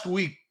 Last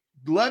week,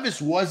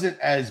 Levis wasn't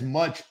as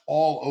much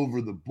all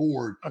over the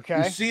board. Okay.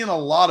 You're seeing a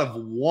lot of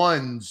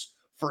 1s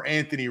for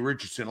Anthony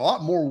Richardson, a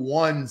lot more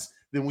 1s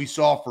than we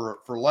saw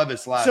for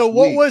Levis last week. So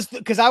what was,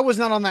 because I was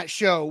not on that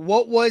show,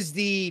 what was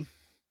the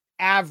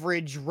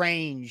average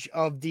range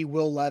of the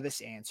Will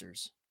Levis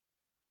answers?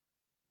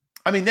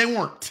 I mean, they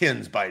weren't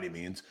 10s by any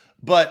means,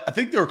 but I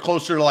think they were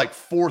closer to like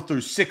 4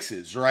 through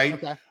 6s, right?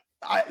 Okay.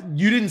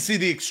 You didn't see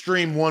the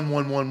extreme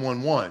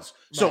 1-1-1-1-1s.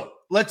 So Right.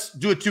 Let's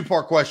do a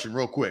 2-part question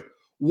real quick.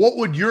 What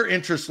would your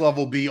interest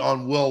level be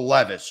on Will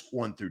Levis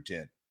 1 through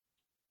 10?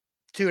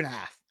 2.5.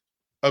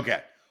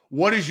 Okay.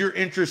 What is your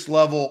interest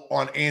level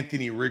on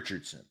Anthony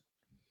Richardson?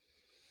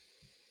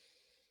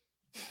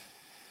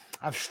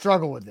 I've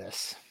struggled with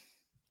this,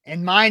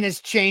 and mine has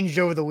changed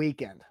over the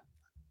weekend.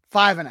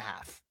 5.5.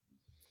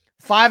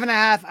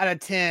 5.5 out of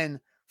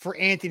 10 for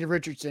Anthony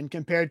Richardson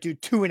compared to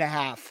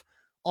 2.5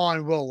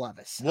 on Will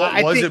Levis.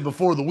 What was it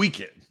before the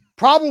weekend?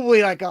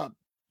 Probably like a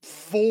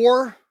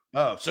 4.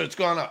 Oh, so it's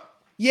gone up.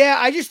 Yeah,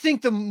 I just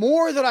think the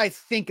more that I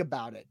think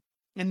about it,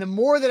 and the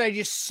more that I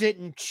just sit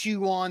and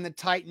chew on the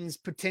Titans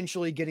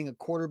potentially getting a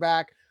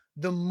quarterback,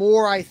 the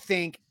more I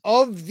think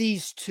of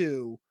these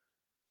two,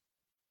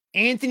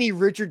 Anthony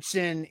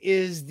Richardson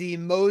is the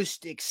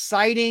most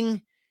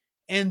exciting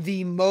and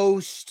the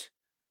most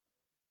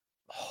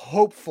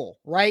hopeful,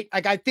 right?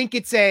 Like, I think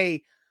it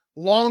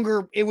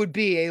would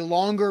be a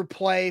longer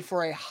play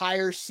for a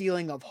higher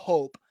ceiling of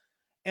hope.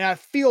 And I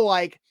feel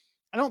like,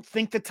 I don't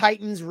think the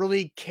Titans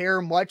really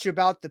care much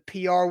about the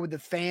PR with the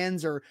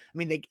fans, or, I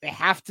mean, they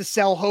have to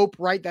sell hope,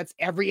 right? That's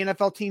every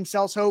NFL team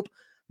sells hope,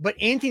 but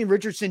Anthony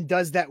Richardson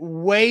does that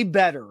way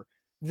better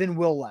than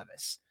Will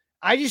Levis.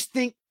 I just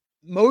think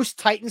most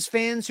Titans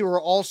fans who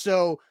are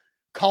also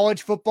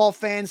college football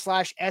fans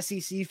 /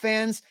 SEC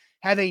fans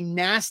have a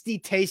nasty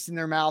taste in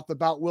their mouth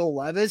about Will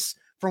Levis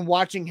from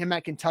watching him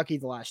at Kentucky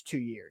the last 2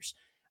 years.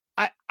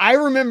 I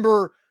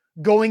remember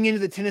going into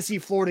the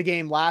Tennessee-Florida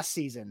game last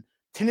season.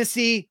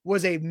 Tennessee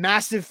was a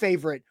massive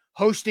favorite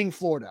hosting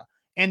Florida,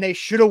 and they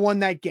should have won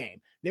that game.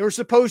 They were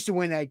supposed to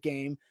win that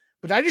game,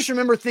 but I just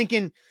remember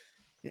thinking,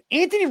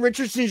 Anthony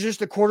Richardson is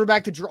just a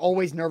quarterback that you're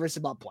always nervous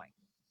about playing.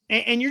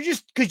 And you're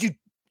just, because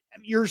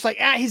you're just like,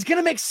 he's going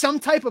to make some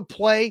type of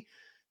play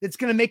that's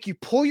going to make you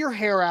pull your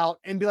hair out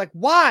and be like,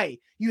 why?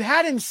 You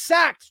had him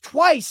sacked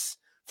twice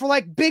for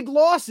like big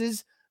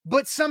losses,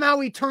 but somehow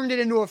he turned it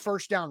into a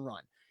first down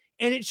run.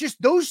 And it's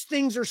just, those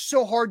things are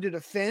so hard to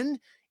defend.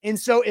 And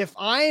so if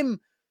I'm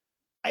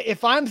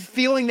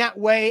feeling that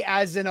way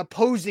as an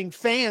opposing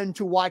fan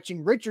to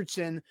watching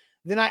Richardson,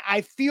 then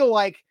I feel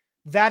like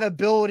that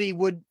ability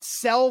would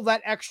sell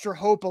that extra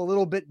hope a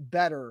little bit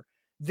better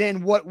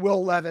than what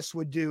Will Levis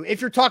would do if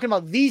you're talking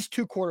about these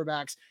two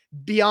quarterbacks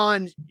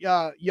beyond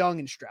Young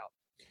and Stroud.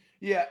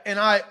 Yeah, and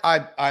I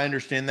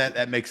understand that.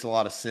 That makes a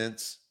lot of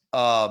sense.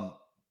 I'm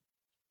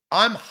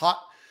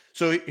hot.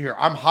 So here,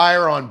 I'm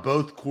higher on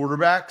both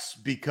quarterbacks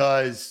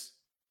because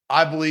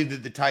I believe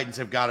that the Titans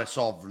have got to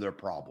solve their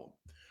problem.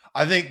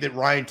 I think that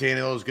Ryan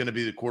Tannehill is going to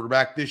be the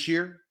quarterback this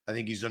year. I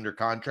think he's under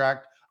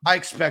contract. I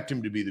expect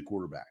him to be the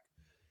quarterback.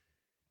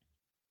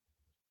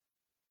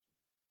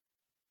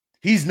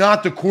 He's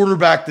not the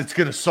quarterback that's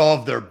going to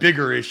solve their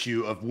bigger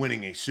issue of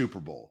winning a Super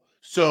Bowl.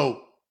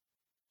 So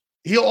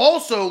he'll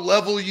also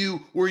level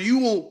you where you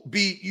won't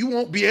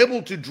be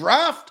able to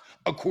draft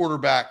a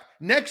quarterback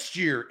next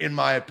year, in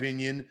my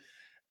opinion,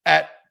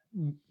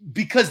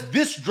 because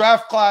this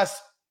draft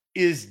class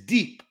is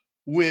deep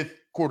with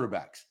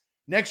quarterbacks.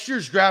 Next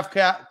year's draft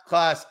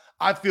class,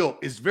 I feel,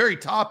 is very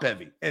top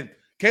heavy. And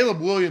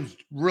Caleb Williams,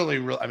 really,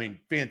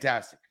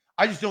 fantastic.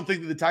 I just don't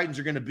think that the Titans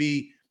are going to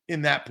be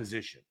in that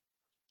position.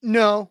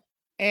 No,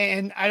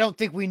 and I don't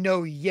think we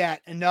know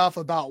yet enough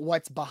about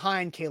what's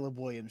behind Caleb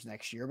Williams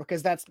next year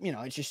because that's,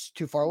 it's just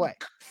too far away.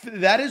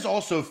 That is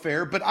also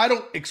fair, but I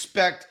don't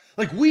expect,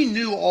 we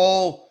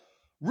knew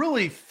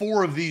really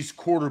four of these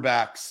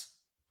quarterbacks.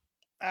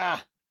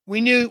 We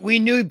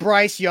knew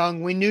Bryce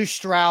Young, we knew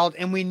Stroud,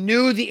 and we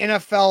knew the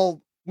NFL.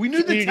 We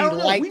knew the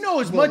talent. We know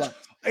as much.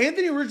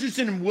 Anthony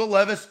Richardson and Will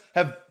Levis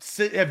have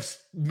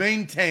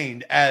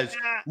maintained as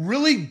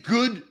really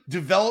good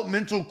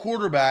developmental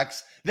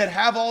quarterbacks that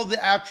have all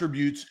the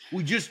attributes.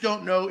 We just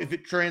don't know if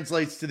it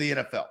translates to the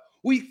NFL.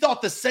 We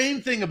thought the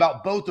same thing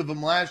about both of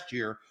them last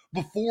year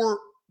before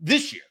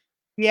this year.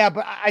 Yeah,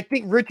 but I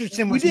think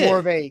Richardson was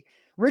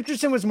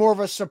more of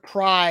a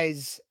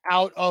surprise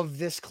out of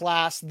this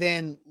class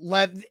than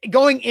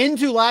going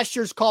into last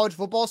year's college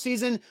football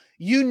season.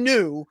 You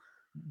knew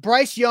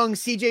Bryce Young,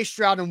 CJ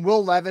Stroud, and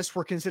Will Levis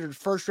were considered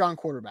first-round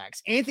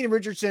quarterbacks. Anthony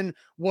Richardson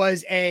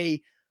was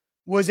a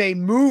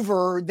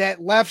mover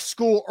that left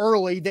school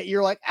early that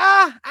you're like,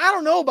 I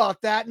don't know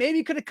about that. Maybe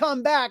he could have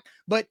come back,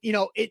 but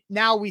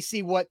now we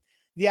see what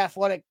the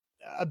athletic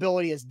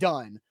ability has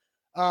done.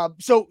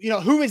 So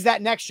who is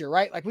that next year,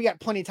 right? We got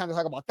plenty of time to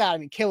talk about that. I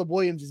mean, Caleb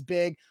Williams is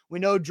big. We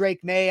know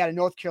Drake May out of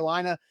North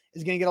Carolina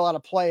is going to get a lot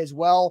of play as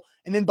well.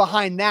 And then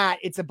behind that,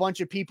 it's a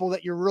bunch of people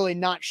that you're really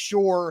not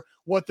sure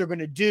what they're going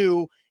to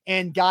do.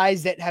 And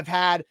guys that have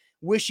had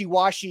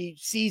wishy-washy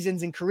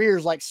seasons and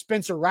careers like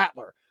Spencer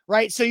Rattler,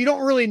 right? So you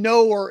don't really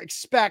know or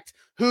expect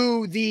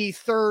who the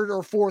third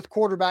or fourth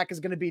quarterback is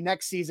going to be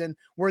next season,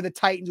 where the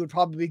Titans would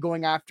probably be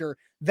going after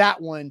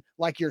that one,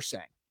 like you're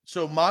saying.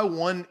 So my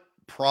one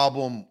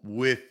problem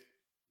with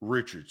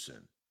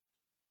Richardson,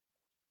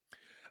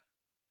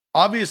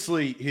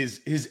 obviously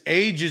his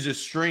age is a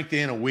strength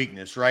and a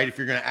weakness, right? If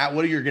you're going to,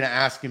 what are you going to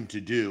ask him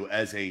to do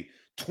as a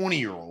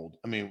 20-year-old?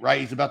 I mean,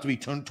 right? He's about to be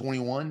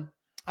 21.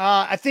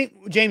 I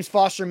think James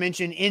Foster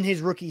mentioned in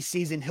his rookie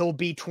season, he'll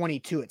be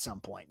 22 at some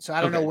point. So I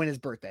don't know when his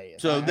birthday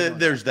is. So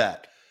there's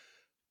that.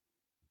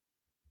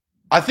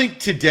 I think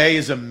today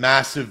is a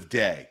massive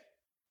day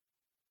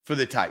for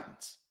the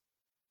Titans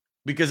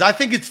because I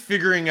think it's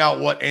figuring out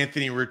what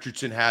Anthony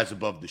Richardson has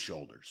above the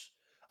shoulders.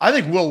 I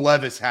think Will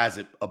Levis has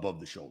it above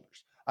the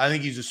shoulders. I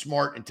think he's a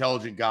smart,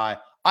 intelligent guy.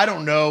 I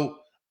don't know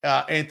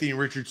Anthony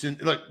Richardson.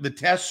 Look, the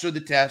tests are the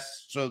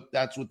tests, so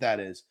that's what that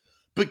is.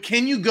 But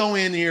can you go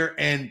in here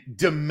and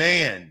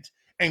demand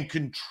and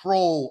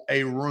control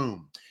a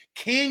room?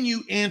 Can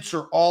you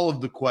answer all of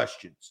the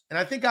questions? And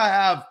I think I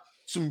have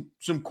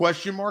some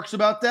question marks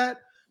about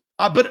that.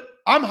 But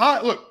I'm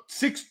high. Look,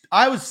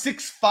 I was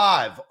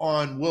 6'5"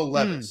 on Will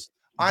Levis.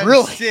 I'm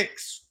really?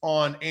 6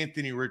 on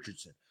Anthony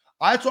Richardson.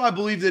 That's why I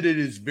believe that it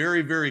is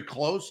very, very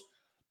close.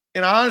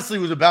 And I honestly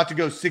was about to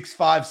go 6'5",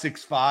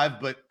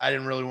 6'5", but I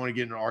didn't really want to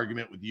get in an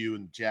argument with you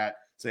in the chat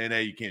saying,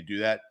 hey, you can't do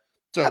that.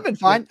 So I've been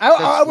fine.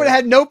 I would have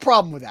had no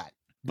problem with that.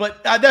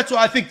 But that's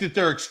why I think that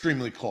they're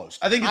extremely close.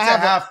 I think it's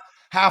a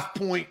half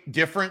point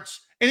difference,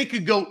 and it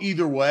could go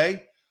either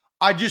way.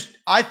 I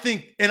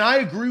think, and I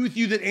agree with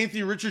you that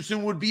Anthony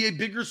Richardson would be a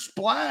bigger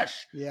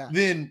splash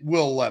than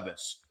Will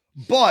Levis.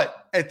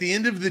 But at the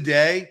end of the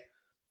day,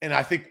 and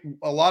I think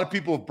a lot of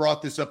people have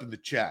brought this up in the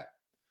chat,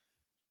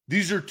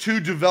 these are two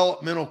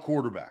developmental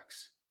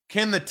quarterbacks.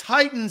 Can the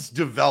Titans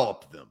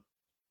develop them?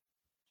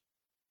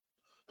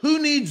 Who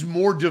needs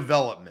more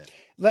development?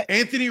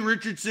 Anthony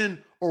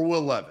Richardson or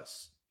Will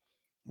Levis?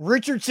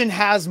 Richardson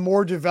has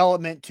more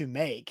development to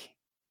make,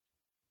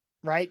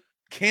 right?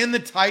 Can the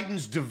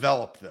Titans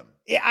develop them?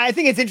 Yeah, I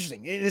think it's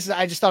interesting.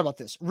 I just thought about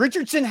this.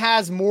 Richardson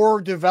has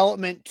more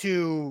development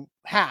to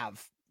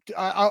have,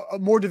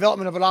 more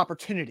development of an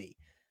opportunity.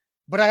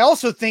 But I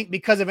also think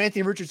because of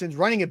Anthony Richardson's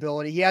running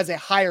ability, he has a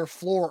higher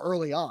floor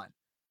early on.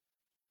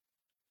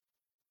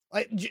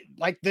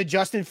 Like the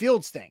Justin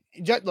Fields thing.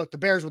 Look, the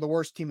Bears were the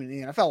worst team in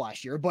the NFL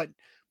last year, but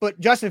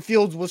Justin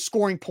Fields was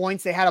scoring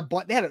points.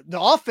 The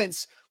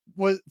offense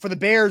was for the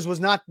Bears was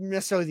not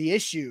necessarily the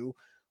issue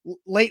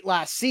late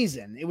last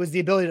season. It was the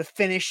ability to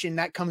finish, and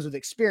that comes with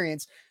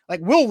experience.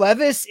 Like Will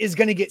Levis is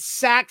going to get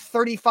sacked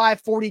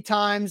 35, 40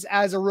 times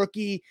as a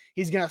rookie.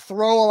 He's going to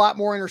throw a lot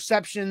more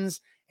interceptions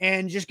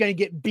and just going to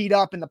get beat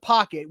up in the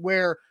pocket,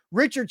 where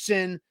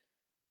Richardson,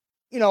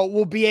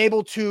 will be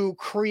able to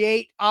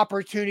create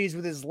opportunities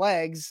with his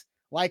legs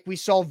like we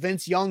saw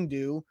Vince Young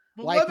do.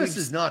 Well, Levis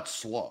is not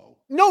slow.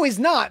 No, he's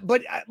not.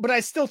 But I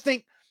still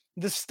think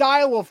the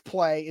style of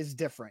play is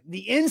different. The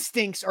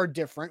instincts are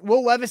different.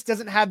 Will Levis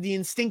doesn't have the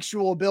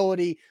instinctual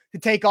ability to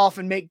take off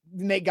and make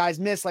guys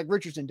miss like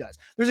Richardson does.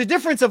 There's a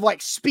difference of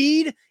like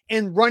speed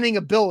and running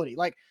ability.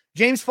 Like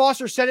James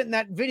Foster said it in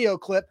that video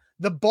clip,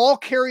 the ball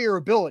carrier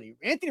ability.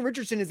 Anthony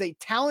Richardson is a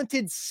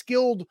talented,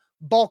 skilled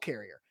ball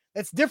carrier.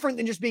 That's different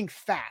than just being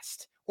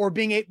fast or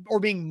being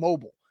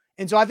mobile.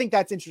 And so I think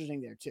that's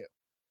interesting there too.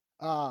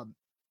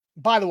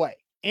 By the way,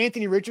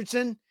 Anthony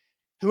Richardson,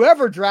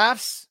 whoever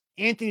drafts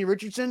Anthony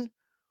Richardson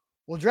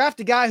will draft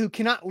a guy who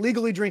cannot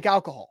legally drink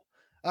alcohol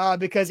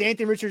because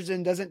Anthony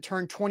Richardson doesn't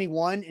turn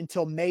 21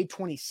 until May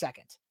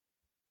 22nd.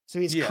 So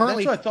he's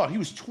currently, that's what I thought. He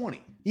was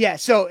 20. Yeah.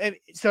 So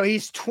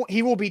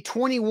he will be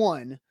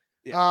 21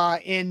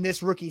 in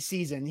this rookie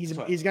season. He's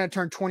going to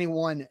turn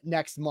 21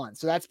 next month.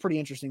 So that's pretty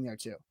interesting there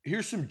too.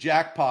 Here's some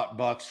jackpot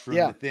bucks from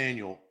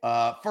Nathaniel.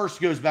 First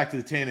goes back to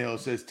the Tannehill.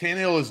 It says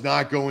Tannehill is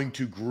not going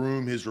to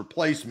groom his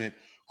replacement.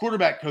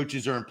 Quarterback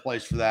coaches are in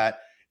place for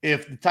that.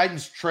 If the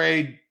Titans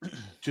trade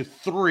to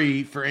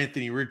 3 for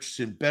Anthony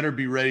Richardson, better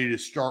be ready to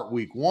start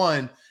week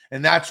 1.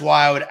 And that's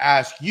why I would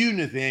ask you,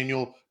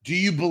 Nathaniel, do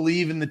you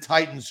believe in the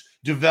Titans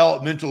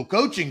developmental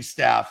coaching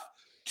staff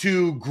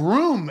to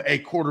groom a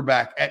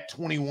quarterback at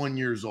 21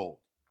 years old?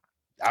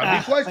 That would be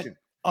a question.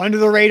 Under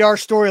the radar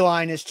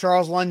storyline is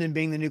Charles London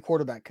being the new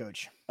quarterback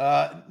coach.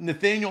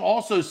 Nathaniel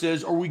also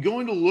says, are we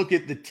going to look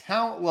at the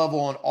talent level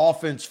on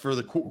offense for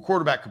the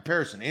quarterback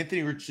comparison?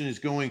 Anthony Richardson is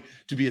going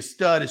to be a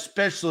stud,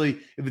 especially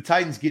if the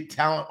Titans get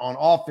talent on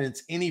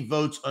offense. Any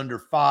votes under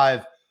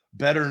 5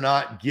 better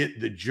not get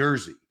the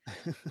jersey.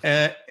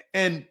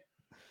 And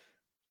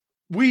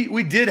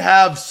we did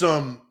have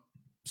some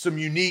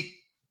unique,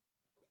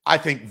 I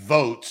think,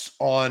 votes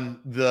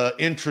on the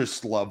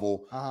interest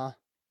level.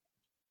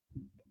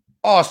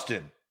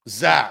 Austin,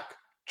 Zach,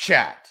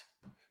 chat.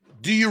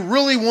 Do you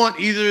really want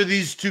either of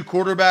these 2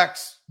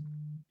 quarterbacks?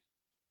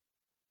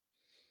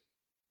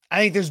 I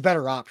think there's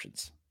better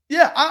options.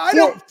 Yeah, I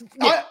don't.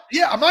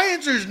 Yeah. My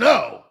answer is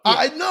no. Yeah.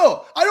 I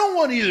don't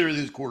want either of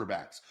these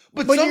quarterbacks.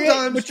 But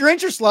sometimes, your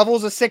interest level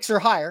is a 6 or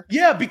higher.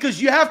 Yeah,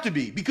 because you have to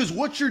be. Because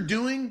what you're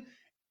doing,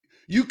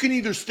 you can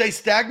either stay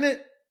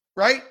stagnant,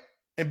 right,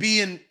 and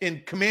be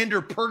in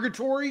commander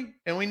purgatory,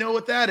 and we know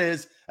what that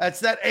is. That's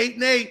that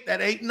 8-8,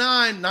 that 8-9,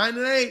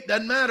 9-8.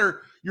 Doesn't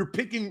matter.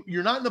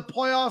 You're not in the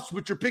playoffs,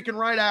 but you're picking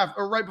right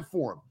after or right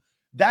before them.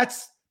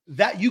 That's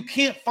that you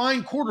can't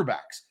find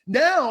quarterbacks.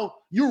 Now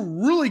you're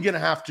really going to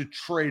have to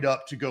trade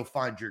up to go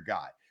find your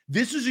guy.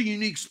 This is a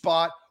unique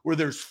spot where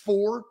there's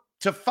 4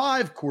 to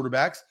 5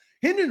 quarterbacks.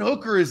 Hendon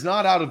Hooker is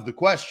not out of the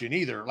question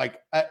either. Like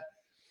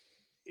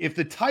if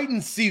the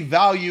Titans see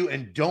value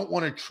and don't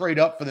want to trade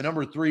up for the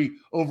number 3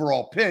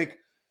 overall pick,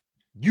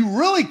 you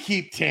really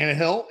keep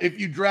Tannehill if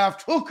you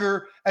draft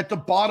Hooker at the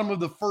bottom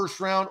of the first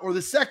round or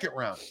the second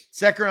round.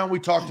 Second round, we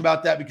talked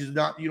about that because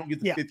you don't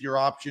get the 5th-year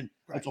option.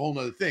 Right. That's a whole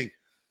nother thing.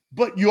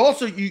 But you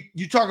also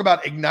you talk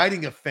about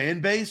igniting a fan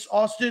base,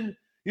 Austin.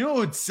 You know who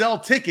would sell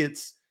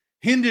tickets?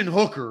 Hendon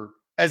Hooker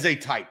as a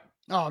Titan.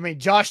 Oh, I mean,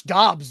 Josh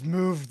Dobbs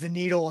moved the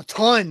needle a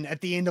ton at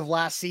the end of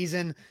last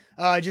season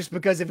just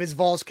because of his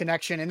Vols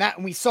connection.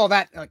 And we saw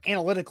that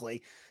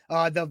analytically.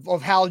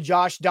 Of how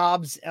Josh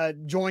Dobbs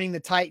joining the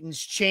Titans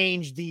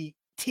changed the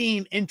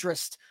team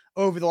interest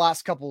over the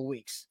last couple of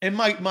weeks. And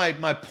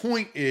my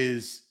point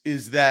is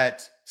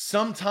that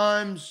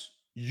sometimes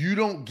you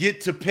don't get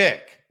to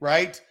pick,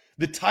 right?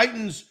 The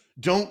Titans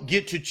don't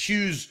get to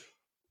choose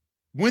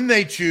when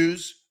they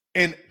choose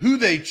and who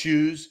they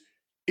choose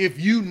if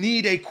you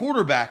need a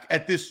quarterback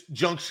at this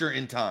juncture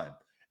in time.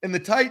 And the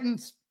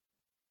Titans,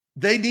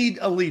 they need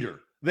a leader.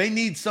 They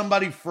need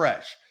somebody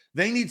fresh.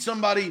 They need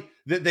somebody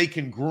that they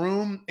can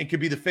groom and can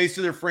be the face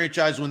of their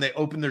franchise when they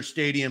open their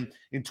stadium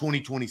in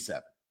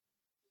 2027.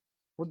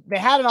 Well, they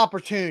had an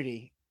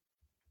opportunity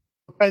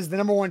because the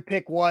number 1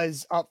 pick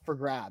was up for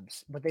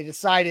grabs, but they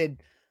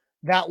decided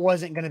that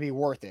wasn't going to be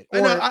worth it.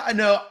 I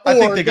know. I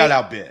think they got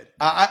outbid.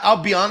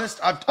 I'll be honest.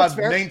 I've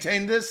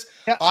maintained this.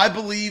 Yeah. I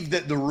believe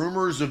that the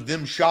rumors of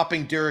them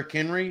shopping Derrick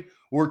Henry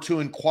were to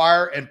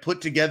inquire and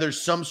put together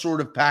some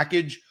sort of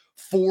package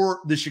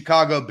for the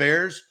Chicago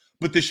Bears.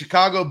 But the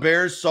Chicago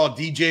Bears saw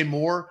DJ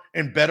Moore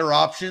and better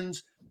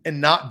options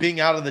and not being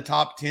out of the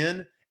top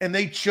 10, and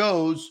they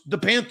chose the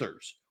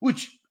Panthers,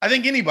 which I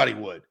think anybody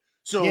would.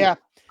 So yeah.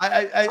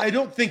 I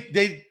don't think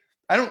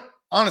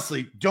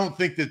honestly don't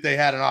think that they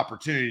had an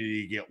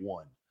opportunity to get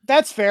one.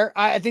 That's fair.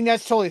 I think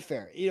that's totally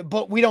fair.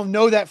 But we don't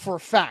know that for a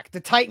fact. The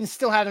Titans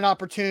still had an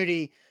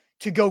opportunity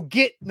to go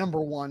get number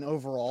 1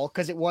 overall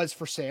because it was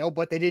for sale,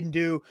 but they didn't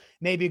do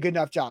maybe a good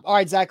enough job. All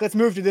right, Zach, let's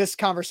move to this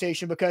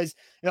conversation because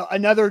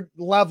another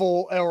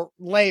level or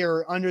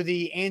layer under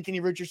the Anthony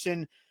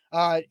Richardson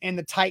and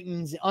the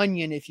Titans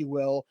onion, if you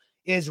will,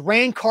 is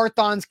Ran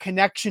Carthon's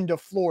connection to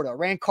Florida.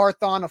 Ran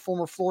Carthon, a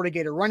former Florida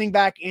Gator running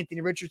back,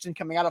 Anthony Richardson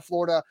coming out of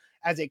Florida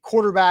as a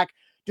quarterback.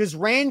 Does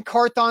Ran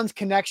Carthon's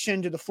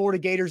connection to the Florida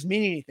Gators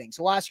mean anything?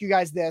 So we'll ask you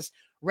guys this.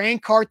 Ran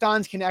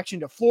Carthon's connection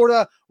to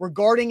Florida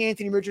regarding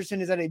Anthony Richardson,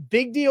 is that a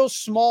big deal,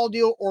 small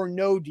deal, or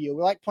no deal?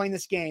 We like playing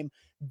this game.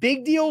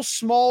 Big deal,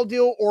 small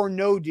deal, or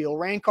no deal?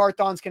 Ran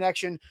Carthon's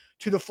connection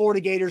to the Florida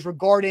Gators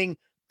regarding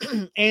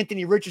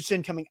Anthony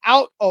Richardson coming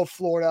out of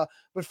Florida.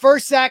 But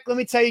first, Zach, let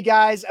me tell you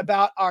guys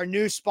about our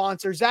new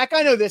sponsor. Zach,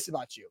 I know this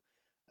about you.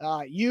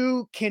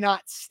 You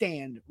cannot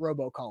stand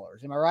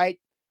robocallers. Am I right?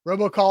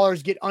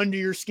 Robocallers get under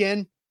your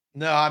skin.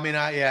 No, I mean,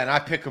 and I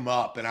pick them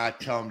up and I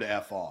tell them to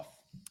F off.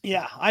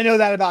 Yeah, I know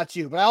that about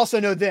you, but I also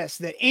know this,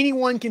 that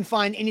anyone can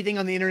find anything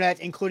on the internet,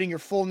 including your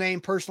full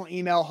name, personal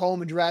email,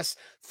 home address,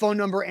 phone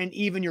number, and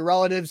even your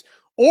relatives.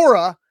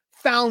 Aura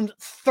found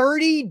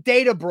 30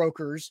 data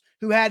brokers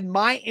who had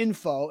my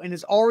info and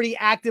is already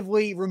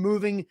actively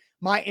removing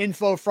my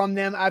info from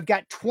them. I've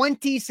got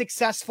 20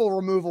 successful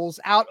removals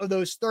out of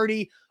those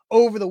 30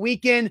 over the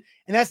weekend.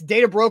 And that's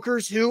data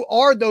brokers who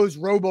are those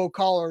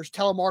robocallers,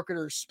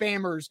 telemarketers,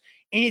 spammers,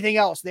 anything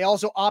else. They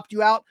also opt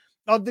you out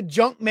of the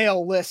junk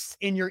mail lists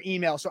in your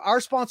email. So our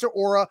sponsor,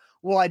 Aura,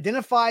 will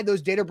identify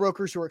those data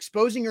brokers who are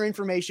exposing your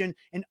information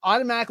and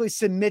automatically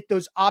submit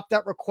those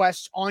opt-out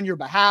requests on your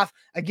behalf.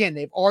 Again,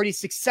 they've already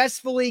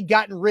successfully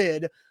gotten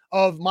rid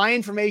of my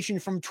information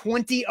from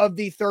 20 of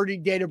the 30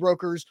 data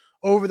brokers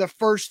over the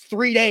first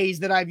 3 days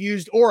that I've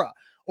used Aura.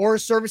 Aura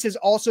services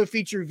also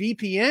feature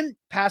VPN,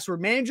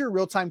 password manager,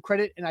 real-time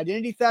credit and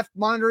identity theft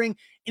monitoring,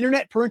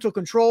 internet parental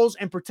controls,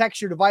 and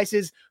protects your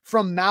devices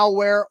from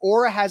malware.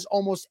 Aura has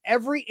almost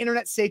every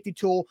internet safety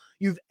tool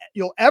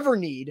you'll ever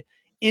need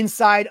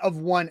inside of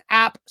one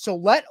app. So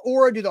let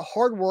Aura do the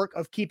hard work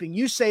of keeping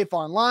you safe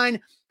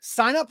online.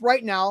 Sign up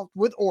right now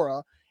with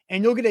Aura,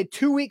 and you'll get a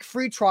 2-week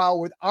free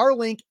trial with our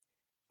link,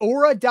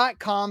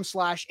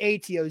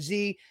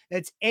 aura.com/ATOZ.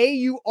 That's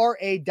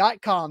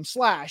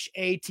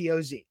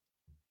AURA.com/ATOZ.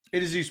 A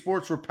to Z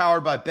Sports, we're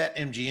powered by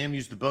BetMGM.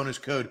 Use the bonus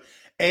code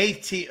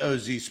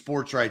ATOZ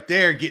Sports right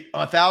there. Get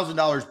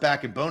 $1,000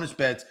 back in bonus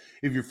bets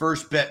if your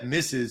first bet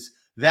misses.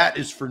 That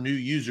is for new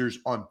users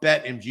on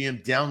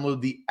BetMGM. Download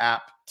the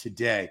app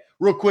today.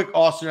 Real quick,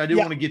 Austin, I do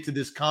want to get to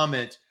this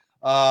comment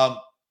from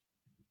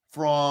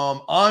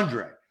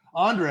Andre.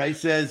 Andre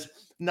says,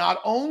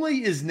 not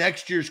only is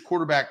next year's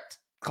quarterback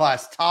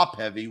class top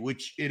heavy,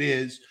 which it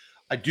is,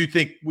 I do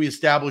think we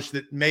established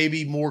that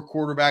maybe more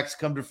quarterbacks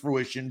come to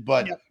fruition,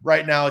 but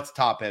right now it's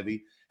top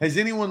heavy. Has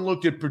anyone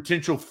looked at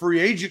potential free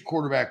agent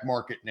quarterback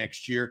market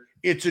next year?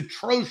 It's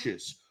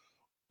atrocious.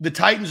 The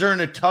Titans are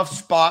in a tough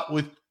spot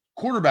with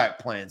quarterback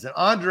plans. And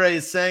Andre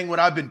is saying what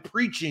I've been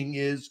preaching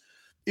is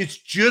it's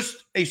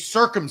just a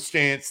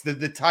circumstance that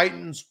the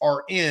Titans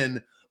are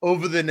in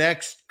over the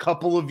next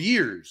couple of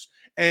years.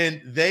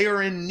 And they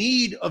are in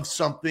need of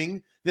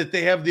something that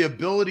they have the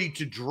ability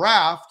to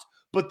draft.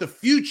 But the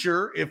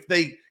future, if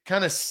they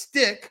kind of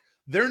stick,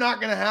 they're not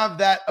going to have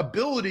that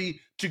ability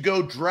to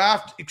go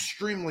draft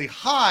extremely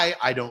high,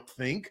 I don't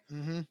think,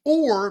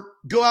 or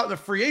go out in the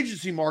free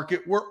agency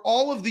market where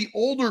all of the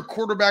older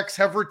quarterbacks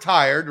have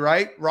retired,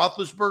 right?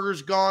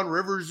 Roethlisberger's gone,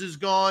 Rivers is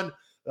gone,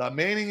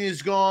 Manning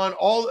is gone,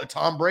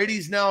 Tom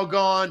Brady's now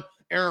gone,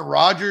 Aaron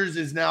Rodgers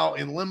is now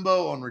in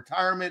limbo on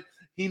retirement.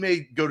 He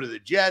may go to the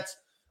Jets.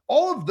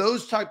 All of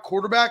those type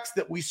quarterbacks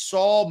that we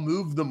saw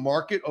move the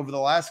market over the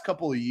last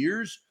couple of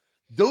years,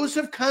 those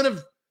have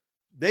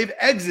they've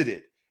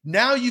exited.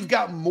 Now you've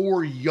got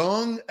more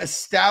young,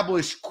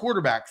 established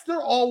quarterbacks.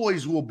 There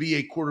always will be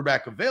a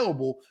quarterback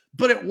available,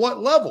 but at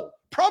what level?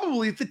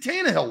 Probably at the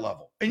Tannehill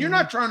level. And you're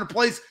not trying to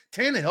place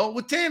Tannehill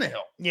with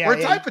Tannehill or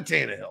a type of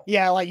Tannehill.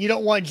 Yeah, like you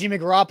don't want Jimmy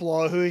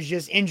Garoppolo, who is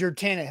just injured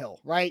Tannehill,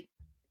 right?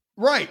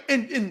 Right.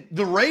 And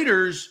the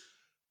Raiders,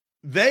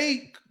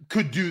 they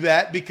could do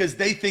that because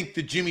they think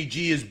that Jimmy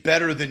G is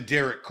better than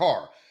Derek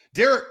Carr.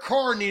 Derek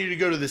Carr needed to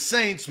go to the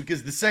Saints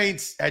because the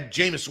Saints had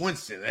Jameis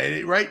Winston,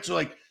 right?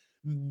 So,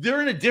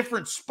 they're in a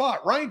different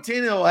spot. Ryan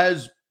Tannehill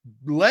has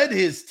led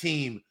his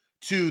team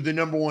to the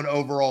number 1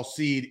 overall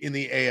seed in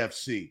the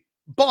AFC.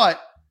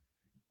 But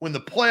when the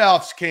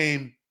playoffs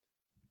came,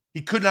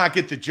 he could not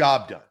get the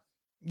job done.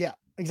 Yeah,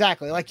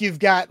 exactly. Like you've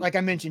got, like I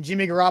mentioned,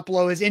 Jimmy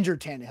Garoppolo is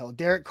injured Tannehill.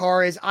 Derek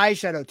Carr is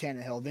eyeshadow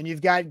Tannehill. Then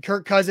you've got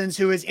Kirk Cousins,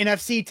 who is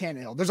NFC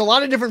Tannehill. There's a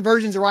lot of different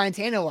versions of Ryan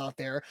Tannehill out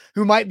there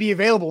who might be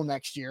available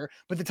next year,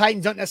 but the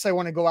Titans don't necessarily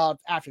want to go out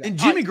after that. And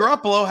Jimmy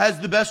Garoppolo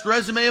has the best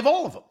resume of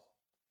all of them,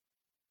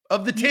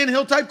 of the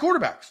Tannehill type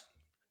quarterbacks.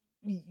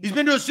 He's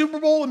been to a Super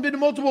Bowl and been to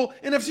multiple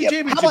NFC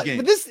championship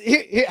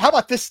games. How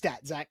about this stat,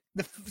 Zach?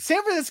 The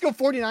San Francisco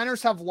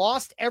 49ers have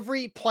lost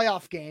every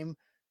playoff game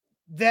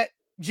that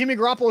Jimmy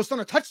Garoppolo has thrown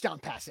a touchdown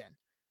pass in.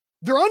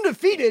 They're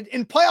undefeated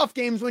in playoff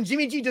games when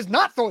Jimmy G does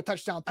not throw a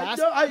touchdown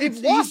pass. They've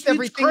lost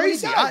everything.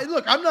 It's crazy.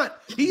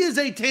 He is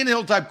a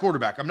Tannehill type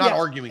quarterback. I'm not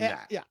arguing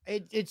that. Yeah,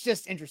 it's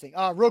just interesting.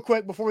 Real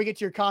quick, before we get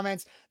to your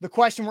comments, the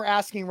question we're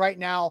asking right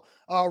now,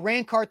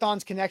 Ran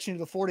Carthon's connection to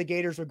the Florida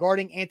Gators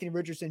regarding Anthony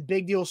Richardson,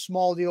 big deal,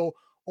 small deal,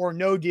 or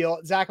no deal.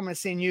 Zach, I'm going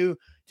to send you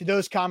to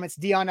those comments.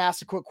 Dion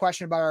asked a quick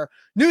question about our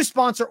new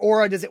sponsor,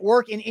 Aura. Does it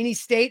work in any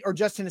state or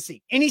just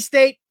Tennessee? Any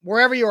state,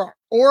 wherever you are.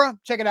 Aura,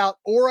 check it out.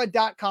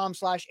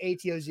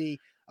 Aura.com/ATOZ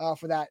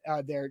for that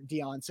there,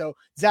 Dion. So,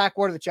 Zach,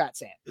 what are the chat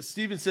saying?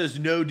 Steven says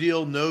no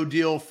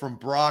deal from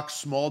Brock,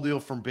 small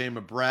deal from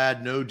Bama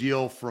Brad, no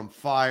deal from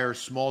Fire,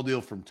 small deal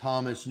from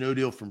Thomas, no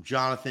deal from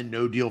Jonathan,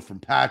 no deal from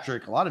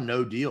Patrick. A lot of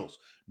no deals.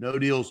 No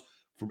deals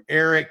from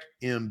Eric,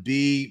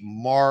 MB,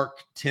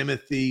 Mark,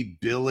 Timothy,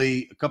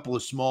 Billy, a couple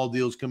of small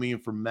deals coming in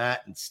from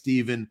Matt and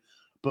Steven,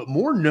 but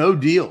more no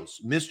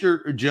deals.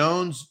 Mr.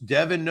 Jones,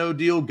 Devin, no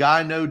deal.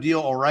 Guy, no deal.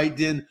 All right,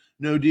 Den,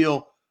 no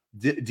deal.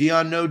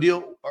 Dion, no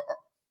deal.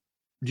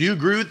 Do you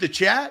agree with the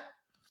chat?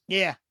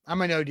 Yeah,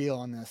 I'm a no deal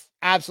on this.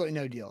 Absolutely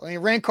no deal. I mean,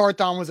 Ran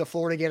Carthon was a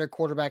Florida Gator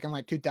quarterback in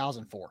like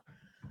 2004.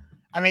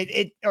 I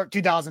mean, or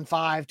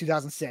 2005,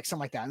 2006, something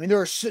like that. I mean,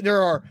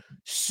 there are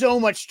so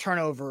much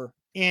turnover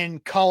in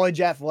college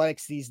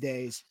athletics these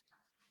days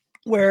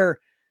where,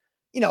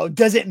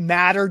 does it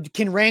matter?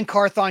 Can Ran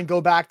Carthon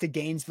go back to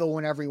Gainesville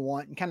whenever he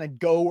wants and kind of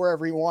go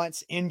wherever he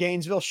wants in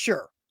Gainesville?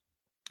 Sure.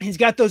 He's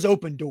got those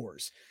open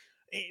doors.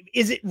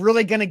 Is it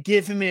really going to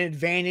give him an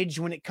advantage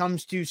when it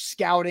comes to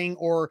scouting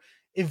or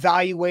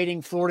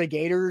evaluating Florida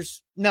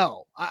Gators?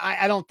 No,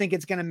 I don't think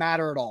it's going to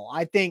matter at all.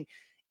 I think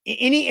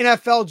any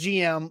NFL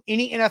GM,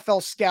 any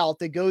NFL scout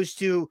that goes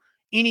to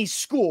any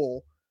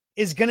school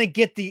is going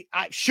to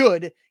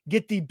should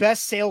get the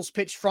best sales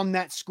pitch from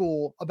that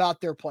school about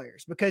their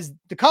players, because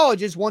the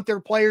colleges want their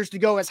players to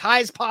go as high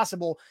as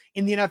possible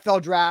in the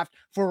NFL draft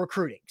for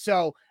recruiting.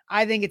 So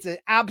I think it's an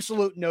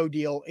absolute no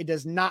deal. It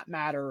does not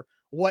matter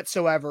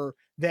whatsoever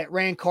that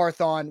Ran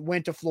Carthon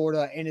went to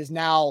Florida and is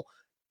now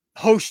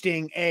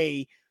hosting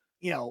a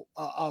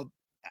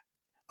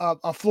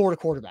Florida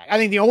quarterback. I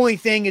think the only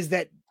thing is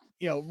that,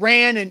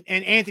 Ran and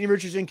Anthony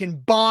Richardson can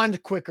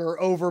bond quicker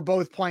over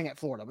both playing at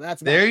Florida. But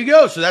that's there you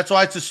go. So that's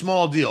why it's a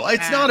small deal.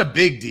 It's not a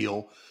big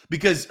deal,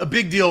 because a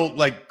big deal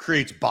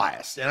creates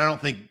bias. And I don't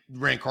think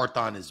Ran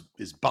Carthon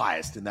is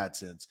biased in that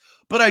sense.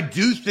 But I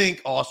do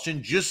think,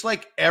 Austin, just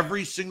like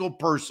every single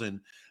person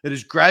that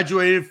has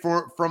graduated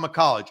from a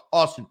college,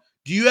 Austin,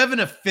 do you have an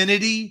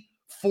affinity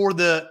for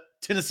the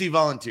Tennessee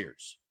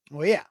Volunteers?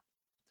 Well, yeah.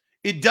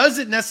 It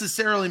doesn't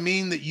necessarily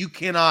mean that you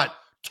cannot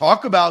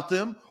talk about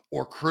them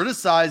or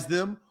criticize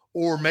them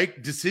or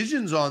make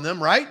decisions on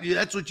them, right?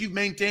 That's what you've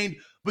maintained,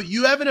 but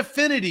you have an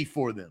affinity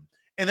for them.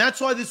 And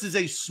that's why this is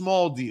a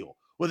small deal,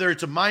 whether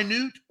it's a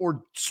minute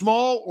or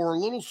small or a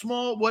little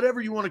small, whatever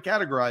you want to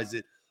categorize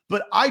it.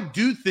 But I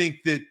do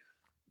think that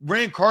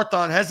Ran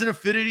Carthon has an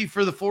affinity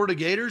for the Florida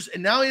Gators,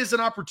 and now he has an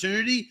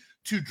opportunity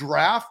to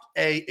draft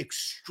a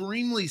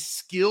extremely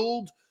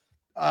skilled,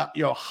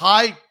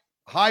 high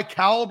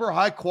caliber,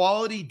 high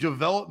quality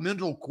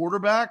developmental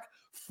quarterback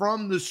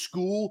from the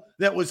school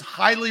that was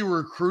highly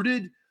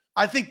recruited.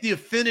 I think the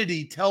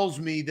affinity tells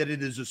me that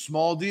it is a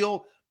small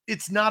deal.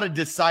 It's not a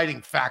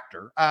deciding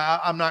factor.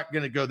 I'm not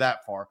going to go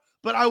that far,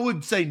 but I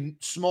would say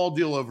small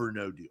deal over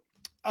no deal.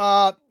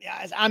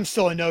 I'm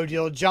still a no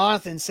deal.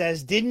 Jonathan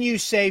says, didn't you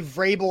say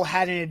Vrabel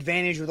had an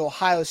advantage with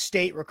Ohio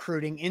State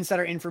recruiting?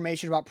 Insider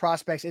information about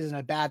prospects isn't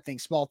a bad thing,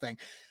 small thing.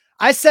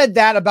 I said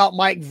that about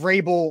Mike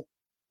Vrabel,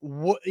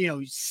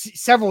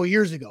 several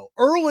years ago,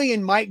 early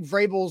in Mike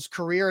Vrabel's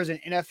career as an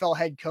NFL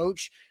head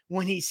coach,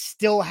 when he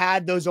still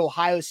had those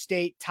Ohio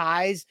State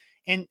ties.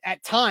 And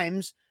at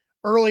times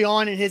early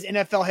on in his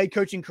NFL head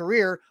coaching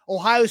career,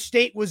 Ohio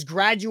State was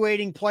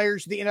graduating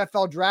players to the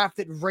NFL draft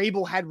that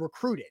Vrabel had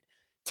recruited.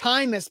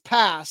 Time has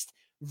passed.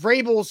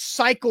 Vrabel's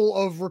cycle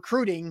of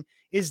recruiting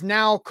is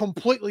now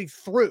completely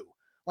through.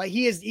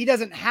 He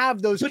doesn't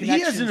have those connections.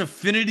 He has an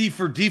affinity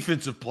for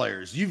defensive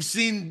players. You've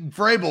seen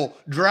Vrabel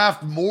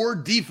draft more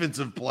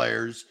defensive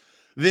players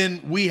than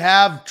we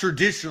have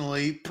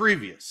traditionally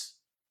previous.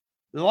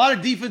 There's a lot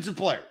of defensive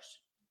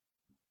players.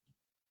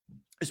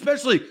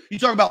 Especially, you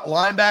talk about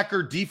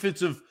linebacker,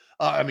 defensive,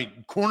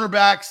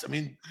 cornerbacks.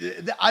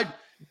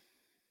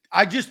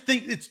 I just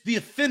think it's the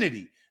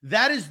affinity.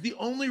 That is the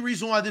only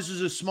reason why this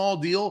is a small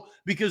deal,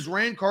 because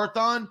Ran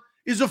Carthon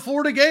is a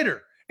Florida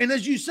Gator. And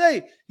as you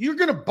say, you're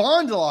going to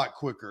bond a lot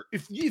quicker.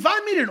 If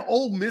I meet an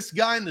Ole Miss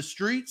guy in the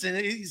streets and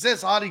he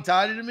says hotty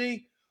toddy to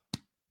me,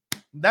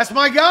 that's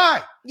my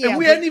guy. Yeah, and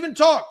we hadn't even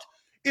talked.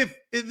 If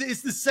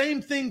it's the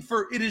same thing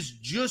it is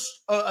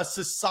just a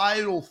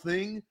societal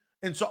thing.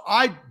 And so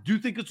I do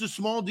think it's a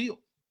small deal.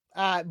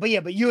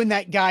 But you and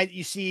that guy that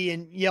you see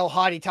and yell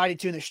hotty toddy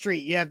to in the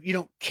street, you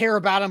don't care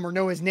about him or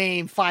know his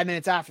name 5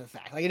 minutes after the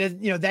fact. Like, it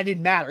doesn't, that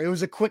didn't matter. It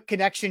was a quick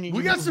connection.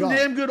 We got some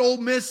damn good Ole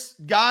Miss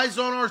guys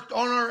on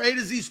our A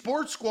to Z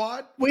sports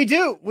squad. We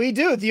do.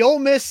 The Ole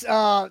Miss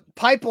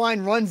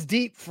pipeline runs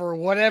deep for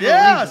whatever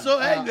reason. So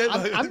hey,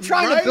 I'm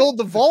trying to build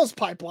the Vols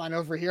pipeline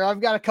over here.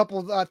 I've got a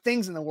couple of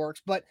things in the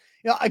works, but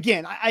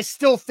again, I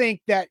still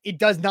think that it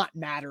does not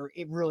matter.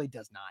 It really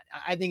does not.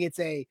 I think it's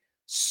a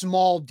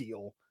small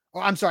deal.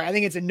 Or I'm sorry, I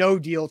think it's a no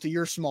deal to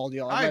your small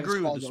deal. I agree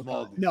with the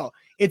small deal. No,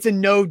 it's a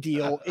no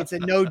deal. It's a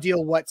no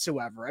deal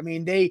whatsoever. I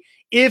mean,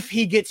 if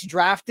he gets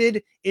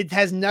drafted, it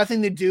has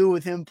nothing to do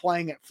with him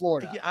playing at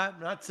Florida. I'm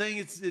not saying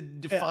it's a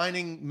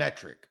defining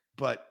metric,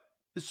 but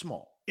it's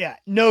small. Yeah,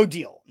 no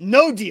deal.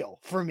 No deal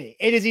for me.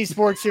 A to Z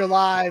Sports here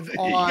live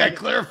on. You got to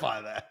clarify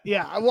that.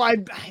 Yeah, well,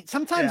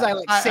 sometimes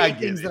I say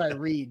things that I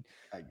read.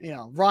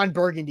 Ron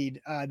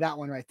Burgundy, that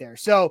one right there.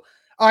 So,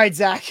 all right,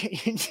 Zach,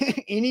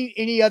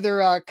 any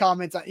other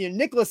comments?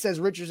 Nicholas says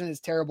Richardson is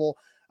terrible.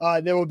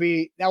 That will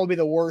be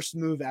the worst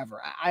move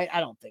ever. I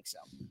don't think so.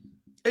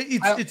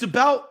 It's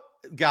about,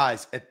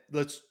 guys,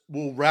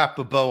 we'll wrap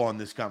a bow on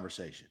this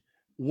conversation.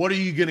 What are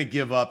you going to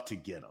give up to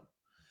get him?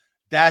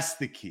 That's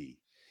the key.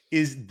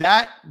 Is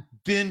that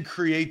then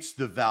creates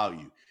the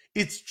value.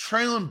 It's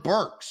Traylon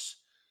Burks.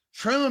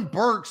 Traylon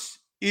Burks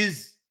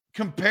is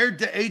compared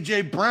to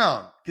A.J.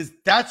 Brown because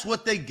that's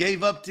what they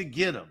gave up to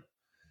get him.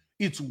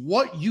 It's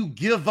what you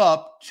give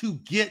up to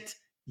get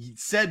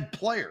said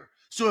player.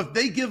 So if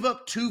they give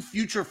up 2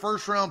 future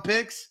first-round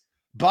picks,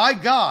 by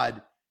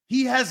God,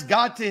 he has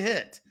got to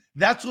hit.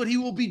 That's what he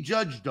will be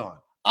judged on.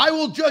 I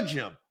will judge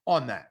him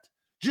on that.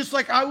 Just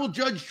like I will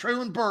judge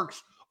Traylon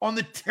Burks on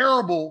the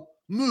terrible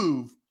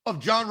move of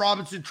John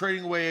Robinson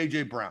trading away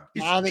A.J. Brown.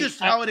 It's just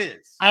how it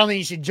is. I don't think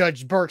you should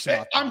judge Burks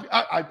about that.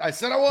 I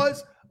said I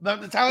was.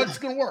 That's how it's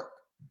going to work.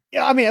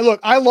 Yeah, I mean, look,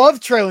 I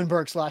loved Traylon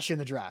Burks last year in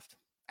the draft.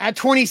 At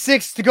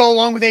 26 to go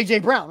along with A.J.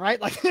 Brown, right?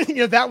 Like,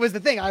 that was the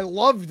thing. I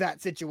loved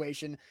that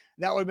situation.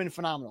 That would have been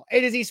phenomenal.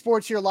 A to Z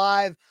Sports here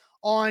live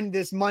on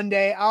this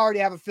Monday. I already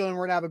have a feeling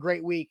we're going to have a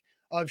great week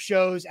of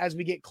shows as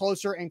we get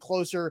closer and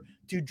closer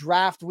to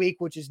draft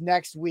week, which is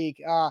next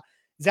week.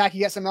 Zach,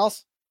 you got something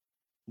else?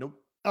 Nope.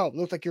 Oh,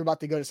 looked like you're about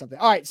to go to something.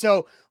 All right,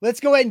 so let's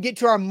go ahead and get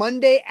to our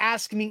Monday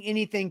Ask Me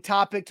Anything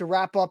topic to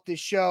wrap up this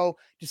show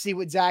to see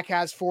what Zach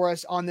has for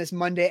us on this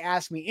Monday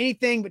Ask Me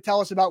Anything, but tell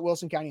us about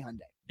Wilson County Hyundai.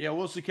 Yeah,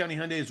 Wilson County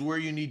Hyundai is where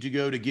you need to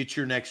go to get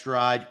your next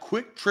ride.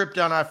 Quick trip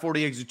down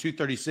I-40 exit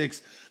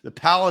 236. The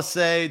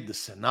Palisade, the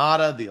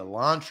Sonata, the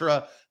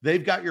Elantra,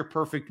 they've got your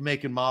perfect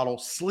make and model.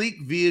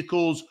 Sleek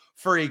vehicles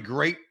for a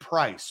great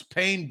price.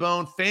 Pain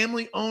Bone,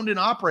 family owned and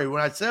operated.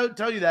 When I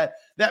tell you that,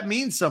 that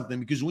means something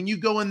because when you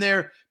go in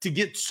there to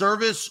get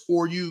service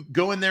or you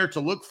go in there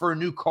to look for a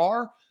new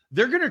car,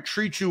 they're going to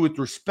treat you with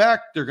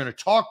respect. They're going to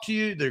talk to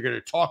you. They're going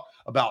to talk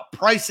about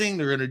pricing.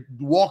 They're going to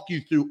walk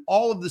you through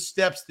all of the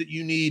steps that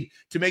you need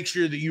to make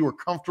sure that you are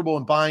comfortable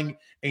in buying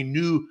a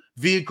new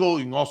vehicle.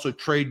 You can also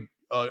trade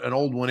an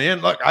old one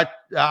in. Look,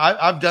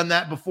 I've done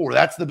that before.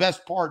 That's the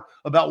best part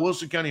about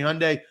Wilson County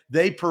Hyundai.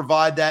 They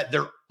provide that.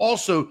 They're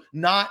also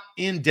not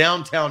in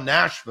downtown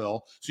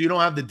Nashville, so you don't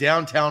have the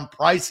downtown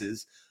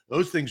prices.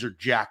 Those things are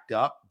jacked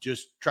up.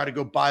 Just try to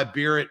go buy a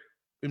beer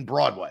in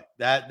Broadway.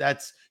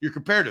 That's your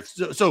comparative.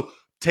 So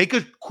take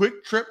a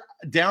quick trip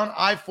down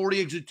I-40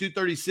 exit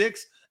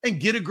 236 and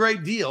get a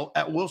great deal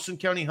at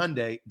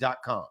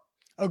wilsoncountyhyundai.com.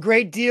 A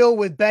great deal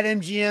with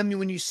BetMGM.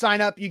 When you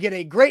sign up, you get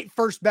a great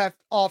first bet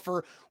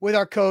offer with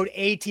our code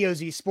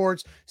ATOZ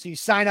Sports. So you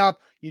sign up,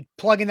 you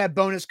plug in that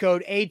bonus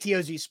code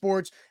ATOZ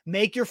Sports,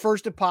 make your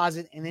first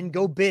deposit, and then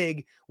go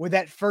big with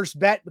that first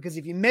bet. Because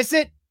if you miss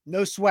it,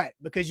 no sweat,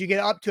 because you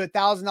get up to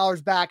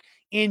 $1,000 back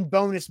in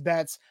bonus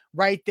bets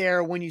right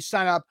there when you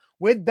sign up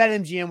with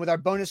BetMGM with our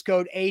bonus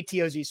code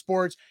ATOZ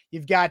Sports.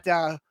 You've got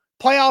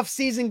playoff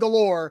season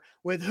galore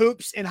with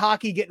hoops and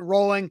hockey getting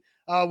rolling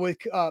with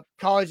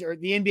college or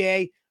the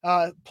NBA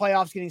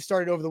playoffs getting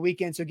started over the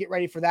weekend. So get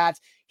ready for that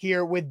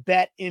here with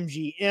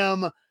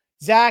BetMGM.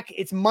 Zach,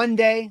 it's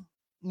Monday.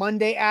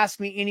 Monday Ask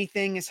Me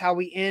Anything is how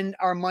we end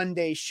our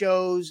Monday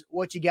shows.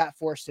 What you got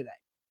for us today?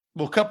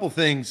 Well, a couple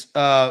things.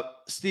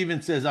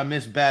 Steven says, I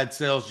miss bad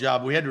sales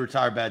job. We had to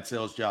retire bad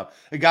sales job.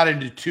 It got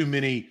into too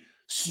many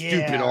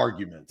stupid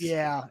arguments.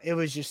 Yeah, it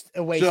was just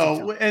a waste of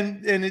time.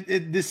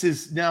 And this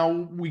is now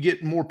we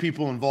get more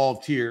people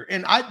involved here.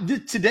 And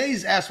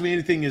today's Ask Me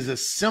Anything is a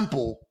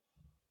simple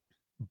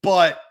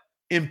but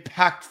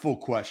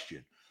impactful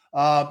question.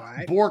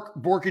 Right.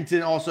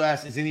 Borkington also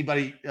asked, is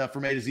anybody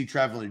from A to Z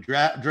traveling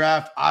to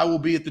draft? I will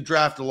be at the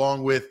draft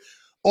along with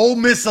Ole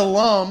Miss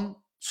alum,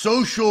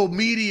 social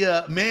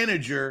media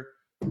manager,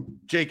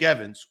 Jake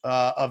Evans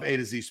of A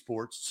to Z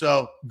Sports.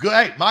 So good.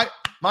 Hey,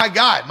 my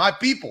guy, my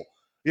people.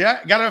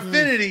 Yeah, got an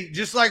affinity,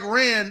 just like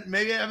Ran.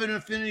 Maybe I have an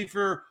affinity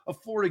for a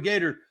Florida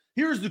Gator.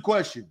 Here's the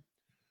question.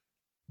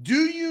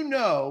 Do you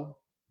know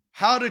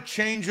how to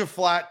change a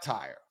flat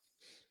tire?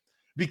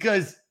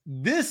 Because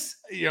this,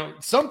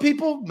 some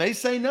people may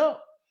say no.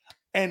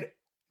 And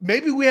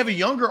maybe we have a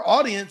younger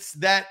audience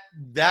that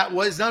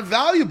was not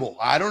valuable.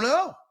 I don't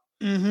know.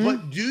 Mm-hmm.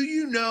 But do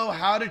you know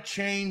how to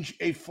change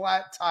a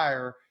flat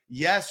tire?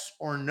 Yes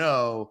or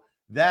no?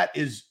 That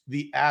is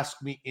the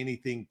ask me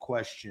anything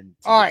question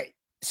today. All right.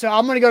 So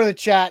I'm going to go to the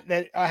chat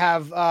that I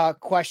have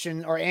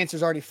question or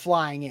answers already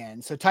flying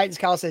in. So Titans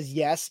Cal says,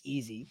 yes,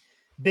 easy.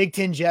 Big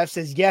Ten Jeff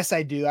says, yes,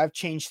 I do. I've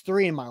changed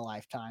 3 in my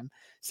lifetime.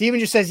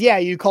 Steven just says, yeah,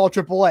 you call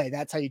AAA.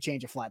 That's how you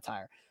change a flat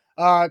tire.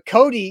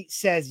 Cody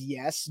says,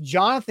 yes.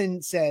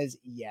 Jonathan says,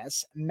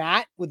 yes.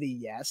 Matt with a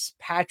yes.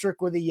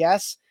 Patrick with a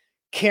yes.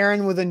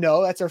 Karen with a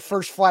no. That's our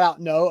first flat out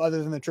no,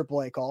 other than the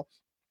AAA call.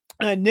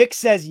 Nick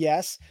says,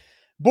 yes.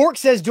 Bork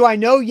says, do I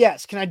know?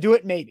 Yes. Can I do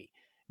it? Maybe.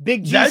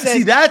 Big G says,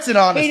 see, that's an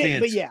honest answer.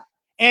 But yeah.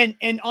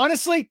 And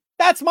honestly,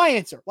 that's my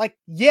answer. Like,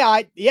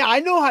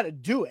 I know how to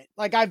do it.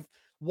 Like, I've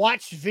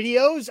watched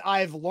videos.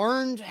 I've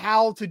learned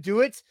how to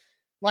do it.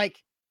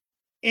 Like,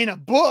 in a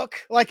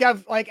book. Like,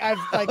 I've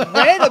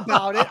read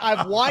about it.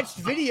 I've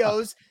watched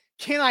videos.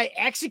 Can I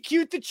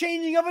execute the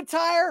changing of a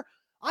tire?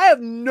 I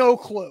have no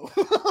clue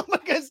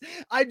because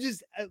I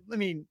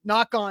mean,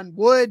 knock on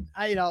wood.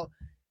 I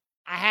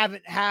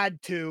haven't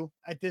had to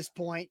at this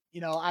point.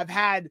 I've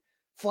had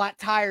flat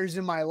tires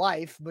in my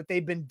life, but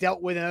they've been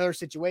dealt with in other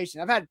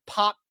situations. I've had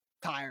pop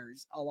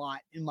tires a lot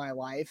in my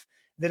life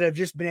that have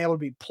just been able to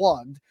be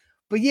plugged.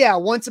 But yeah,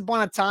 once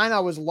upon a time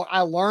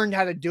I learned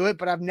how to do it,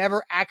 but I've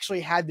never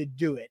actually had to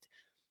do it.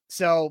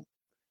 So,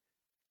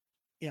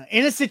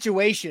 in a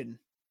situation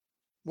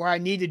where I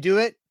need to do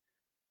it,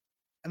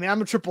 I mean,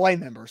 I'm a AAA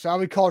member, so I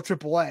would call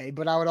AAA,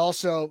 but I would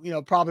also,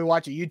 probably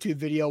watch a YouTube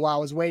video while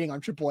I was waiting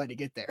on AAA to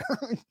get there.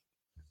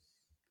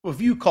 Well, if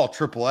you call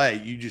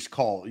AAA, you just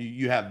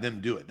you have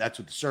them do it. That's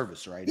what the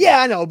service, right?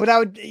 Yeah, I know, but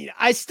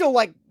I still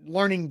like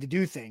learning to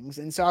do things.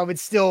 And so I would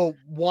still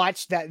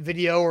watch that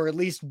video or at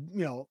least,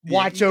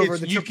 watch over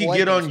the AAA. You can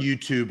get on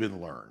YouTube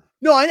and learn.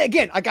 No, and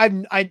again,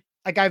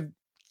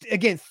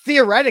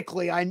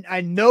 theoretically,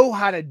 I know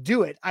how to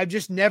do it. I've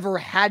just never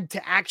had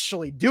to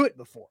actually do it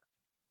before.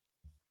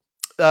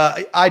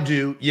 I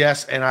do.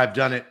 Yes. And I've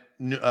done it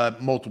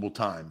multiple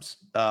times.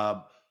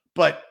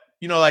 But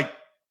like,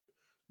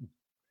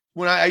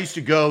 when I used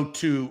to go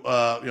to,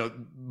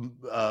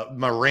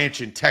 my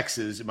ranch in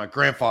Texas, and my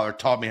grandfather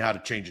taught me how to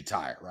change a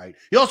tire, right?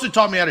 He also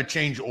taught me how to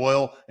change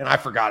oil, and I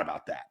forgot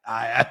about that.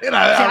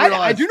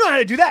 I do know how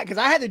to do that because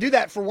I had to do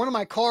that for one of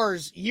my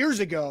cars years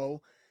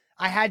ago.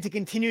 I had to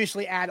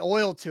continuously add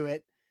oil to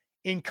it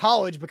in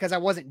college because I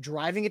wasn't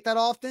driving it that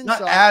often.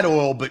 Not add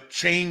oil, but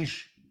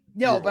change.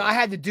 No, but I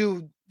had to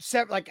do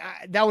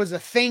that was a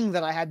thing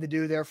that I had to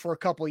do there for a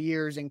couple of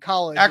years in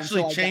college.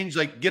 Actually change,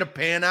 get a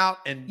pan out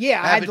and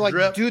I had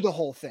to do the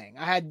whole thing.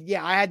 I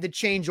had to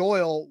change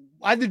oil.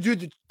 I had to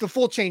do the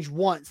full change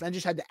once. I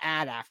just had to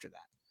add after that.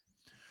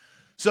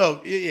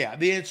 So yeah,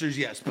 the answer is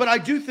yes, but I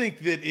do think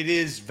that it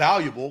is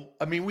valuable.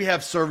 I mean, we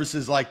have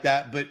services like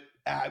that, but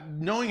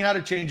knowing how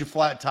to change a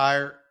flat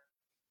tire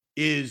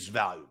is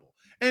valuable.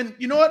 And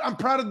you know what? I'm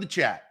proud of the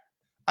chat.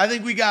 I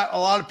think we got a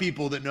lot of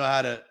people that know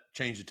how to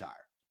change a tire.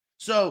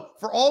 So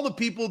for all the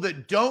people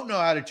that don't know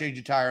how to change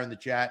a tire in the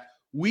chat,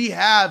 we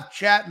have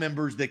chat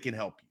members that can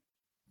help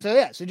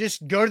you. So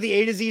just go to the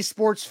A to Z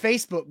Sports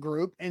Facebook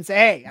group and say,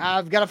 hey,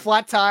 I've got a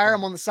flat tire.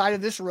 I'm on the side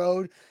of this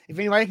road. If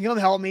anybody can come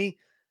help me,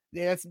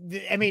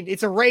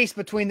 it's a race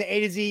between the A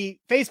to Z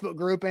Facebook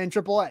group and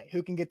AAA.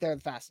 Who can get there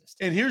the fastest?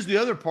 And here's the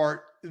other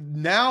part.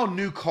 Now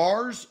new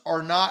cars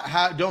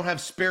don't have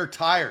spare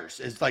tires.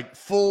 It's like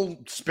full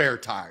spare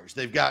tires.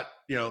 They've got,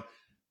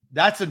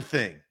 that's a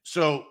thing.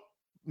 So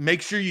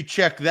make sure you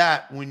check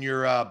that when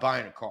you're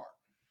buying a car.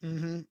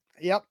 Mm-hmm.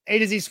 Yep. A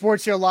to Z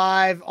Sports here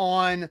live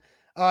on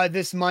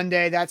this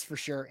Monday. That's for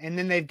sure. And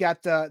then they've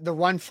got the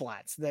run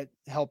flats that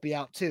help you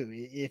out too.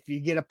 If you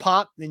get a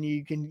pop, then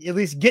you can at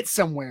least get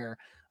somewhere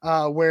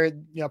where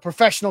a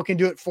professional can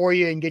do it for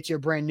you and get you a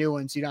brand new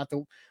one. So you don't have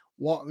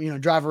to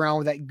drive around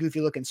with that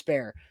goofy looking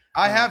spare.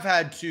 I have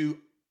had to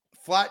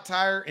flat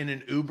tire in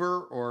an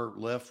Uber or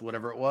Lyft,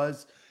 whatever it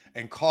was,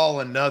 and call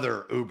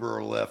another Uber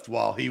or Lyft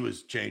while he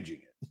was changing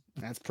it.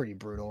 That's pretty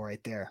brutal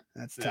right there.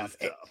 That's tough.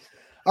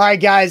 All right,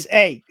 guys.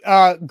 Hey,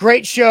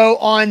 great show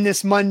on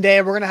this Monday.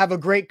 We're going to have a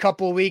great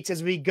couple of weeks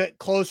as we get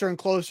closer and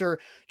closer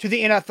to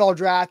the NFL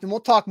draft. And we'll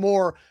talk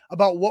more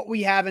about what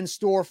we have in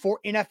store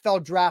for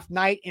NFL draft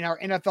night in our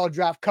NFL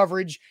draft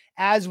coverage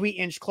as we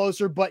inch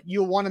closer. But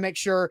you'll want to make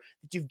sure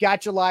that you've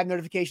got your live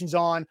notifications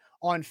on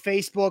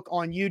Facebook,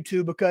 on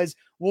YouTube, because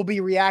we'll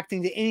be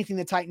reacting to anything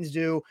the Titans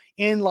do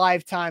in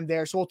live time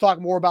there. So we'll talk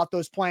more about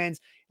those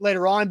plans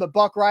later on. But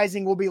Buck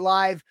Rising will be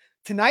live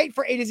tonight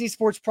for A to Z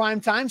Sports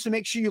Prime Time. So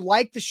make sure you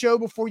like the show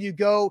before you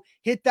go.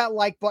 Hit that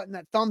like button,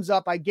 that thumbs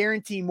up. I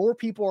guarantee more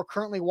people are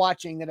currently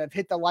watching that have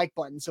hit the like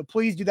button. So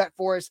please do that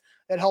for us.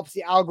 That helps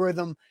the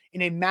algorithm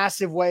in a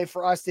massive way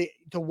for us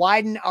to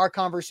widen our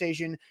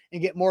conversation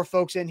and get more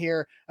folks in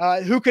here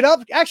who could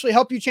actually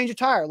help you change a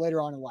tire later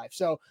on in life.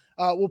 So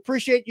we'll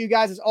appreciate you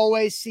guys as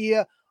always. See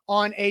you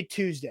on a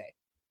Tuesday.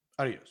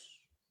 Adios.